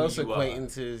close You know who close you are.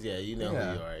 acquaintances. Yeah, you know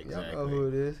Yeah. who you are exactly. Y'all know who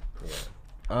it is.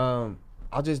 Yeah.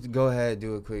 I'll just go ahead and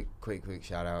do a quick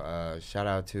shout out. Shout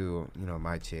out to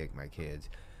my chick, my kids.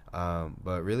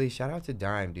 But really shout out to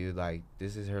Dime, dude. Like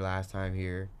this is her last time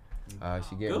here.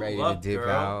 She getting Good ready luck, to dip girl.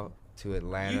 out to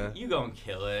Atlanta. You gonna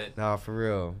kill it. No, for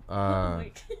real.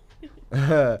 Like,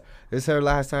 This is her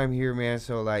last time here, man.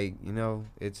 So like,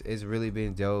 it's really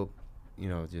been dope.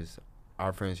 Just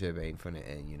our friendship ain't finna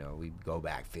end. We go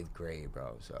back 5th grade,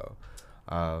 bro. So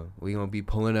we gonna be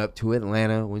pulling up to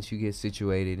Atlanta once you get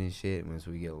situated and shit. Once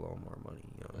we get a little more money,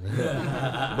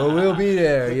 but we'll be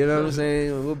there. You know what I'm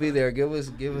saying? We'll be there. Give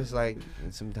us like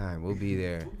some time. We'll be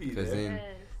there. We'll be Cause there.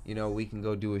 then we can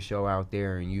go do a show out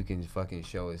there, and you can fucking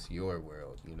show us your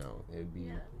world.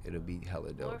 Yeah. It'll be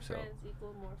hella dope. more So. friends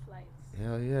equal more flights.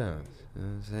 Hell yeah. You know what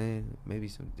I'm saying? Maybe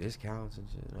some discounts and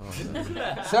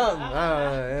shit. Something.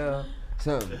 Yeah.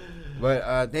 Something.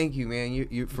 But thank you, man.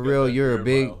 You for real, you're a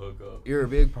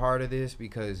big part of this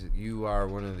because you are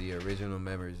one of the original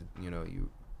members. You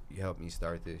helped me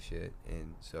start this shit.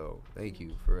 And so thank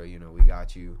you for real. We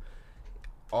got you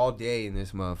all day in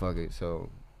this motherfucker. So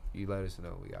you let us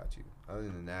know we got you. Other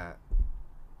than that,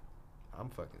 I'm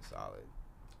fucking solid.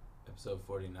 Episode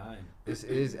 49. This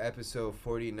is episode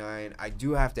 49. I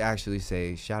do have to actually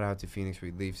say shout out to Phoenix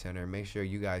Relief Center. Make sure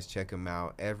you guys check them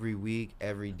out every week,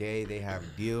 every day. They have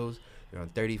deals. They're on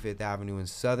 35th Avenue in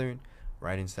Southern,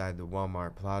 right inside the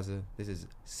Walmart Plaza. This is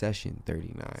session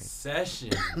 39.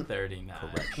 Session 39.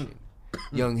 Correction.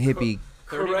 Young hippie.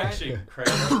 Correction.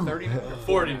 39?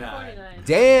 49.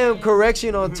 Damn,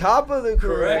 correction on top of the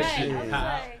Correction. correction. Right,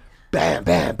 I was like, Bam,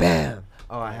 bam, bam.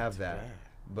 Oh, I have that,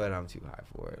 but I'm too high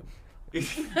for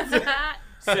it.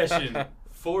 Session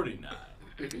 49.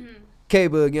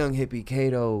 K-Bug, Young Hippie,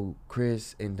 Kato,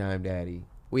 Chris, and Dime Daddy.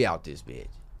 We out this bitch.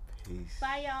 Peace.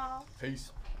 Bye, y'all.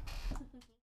 Peace.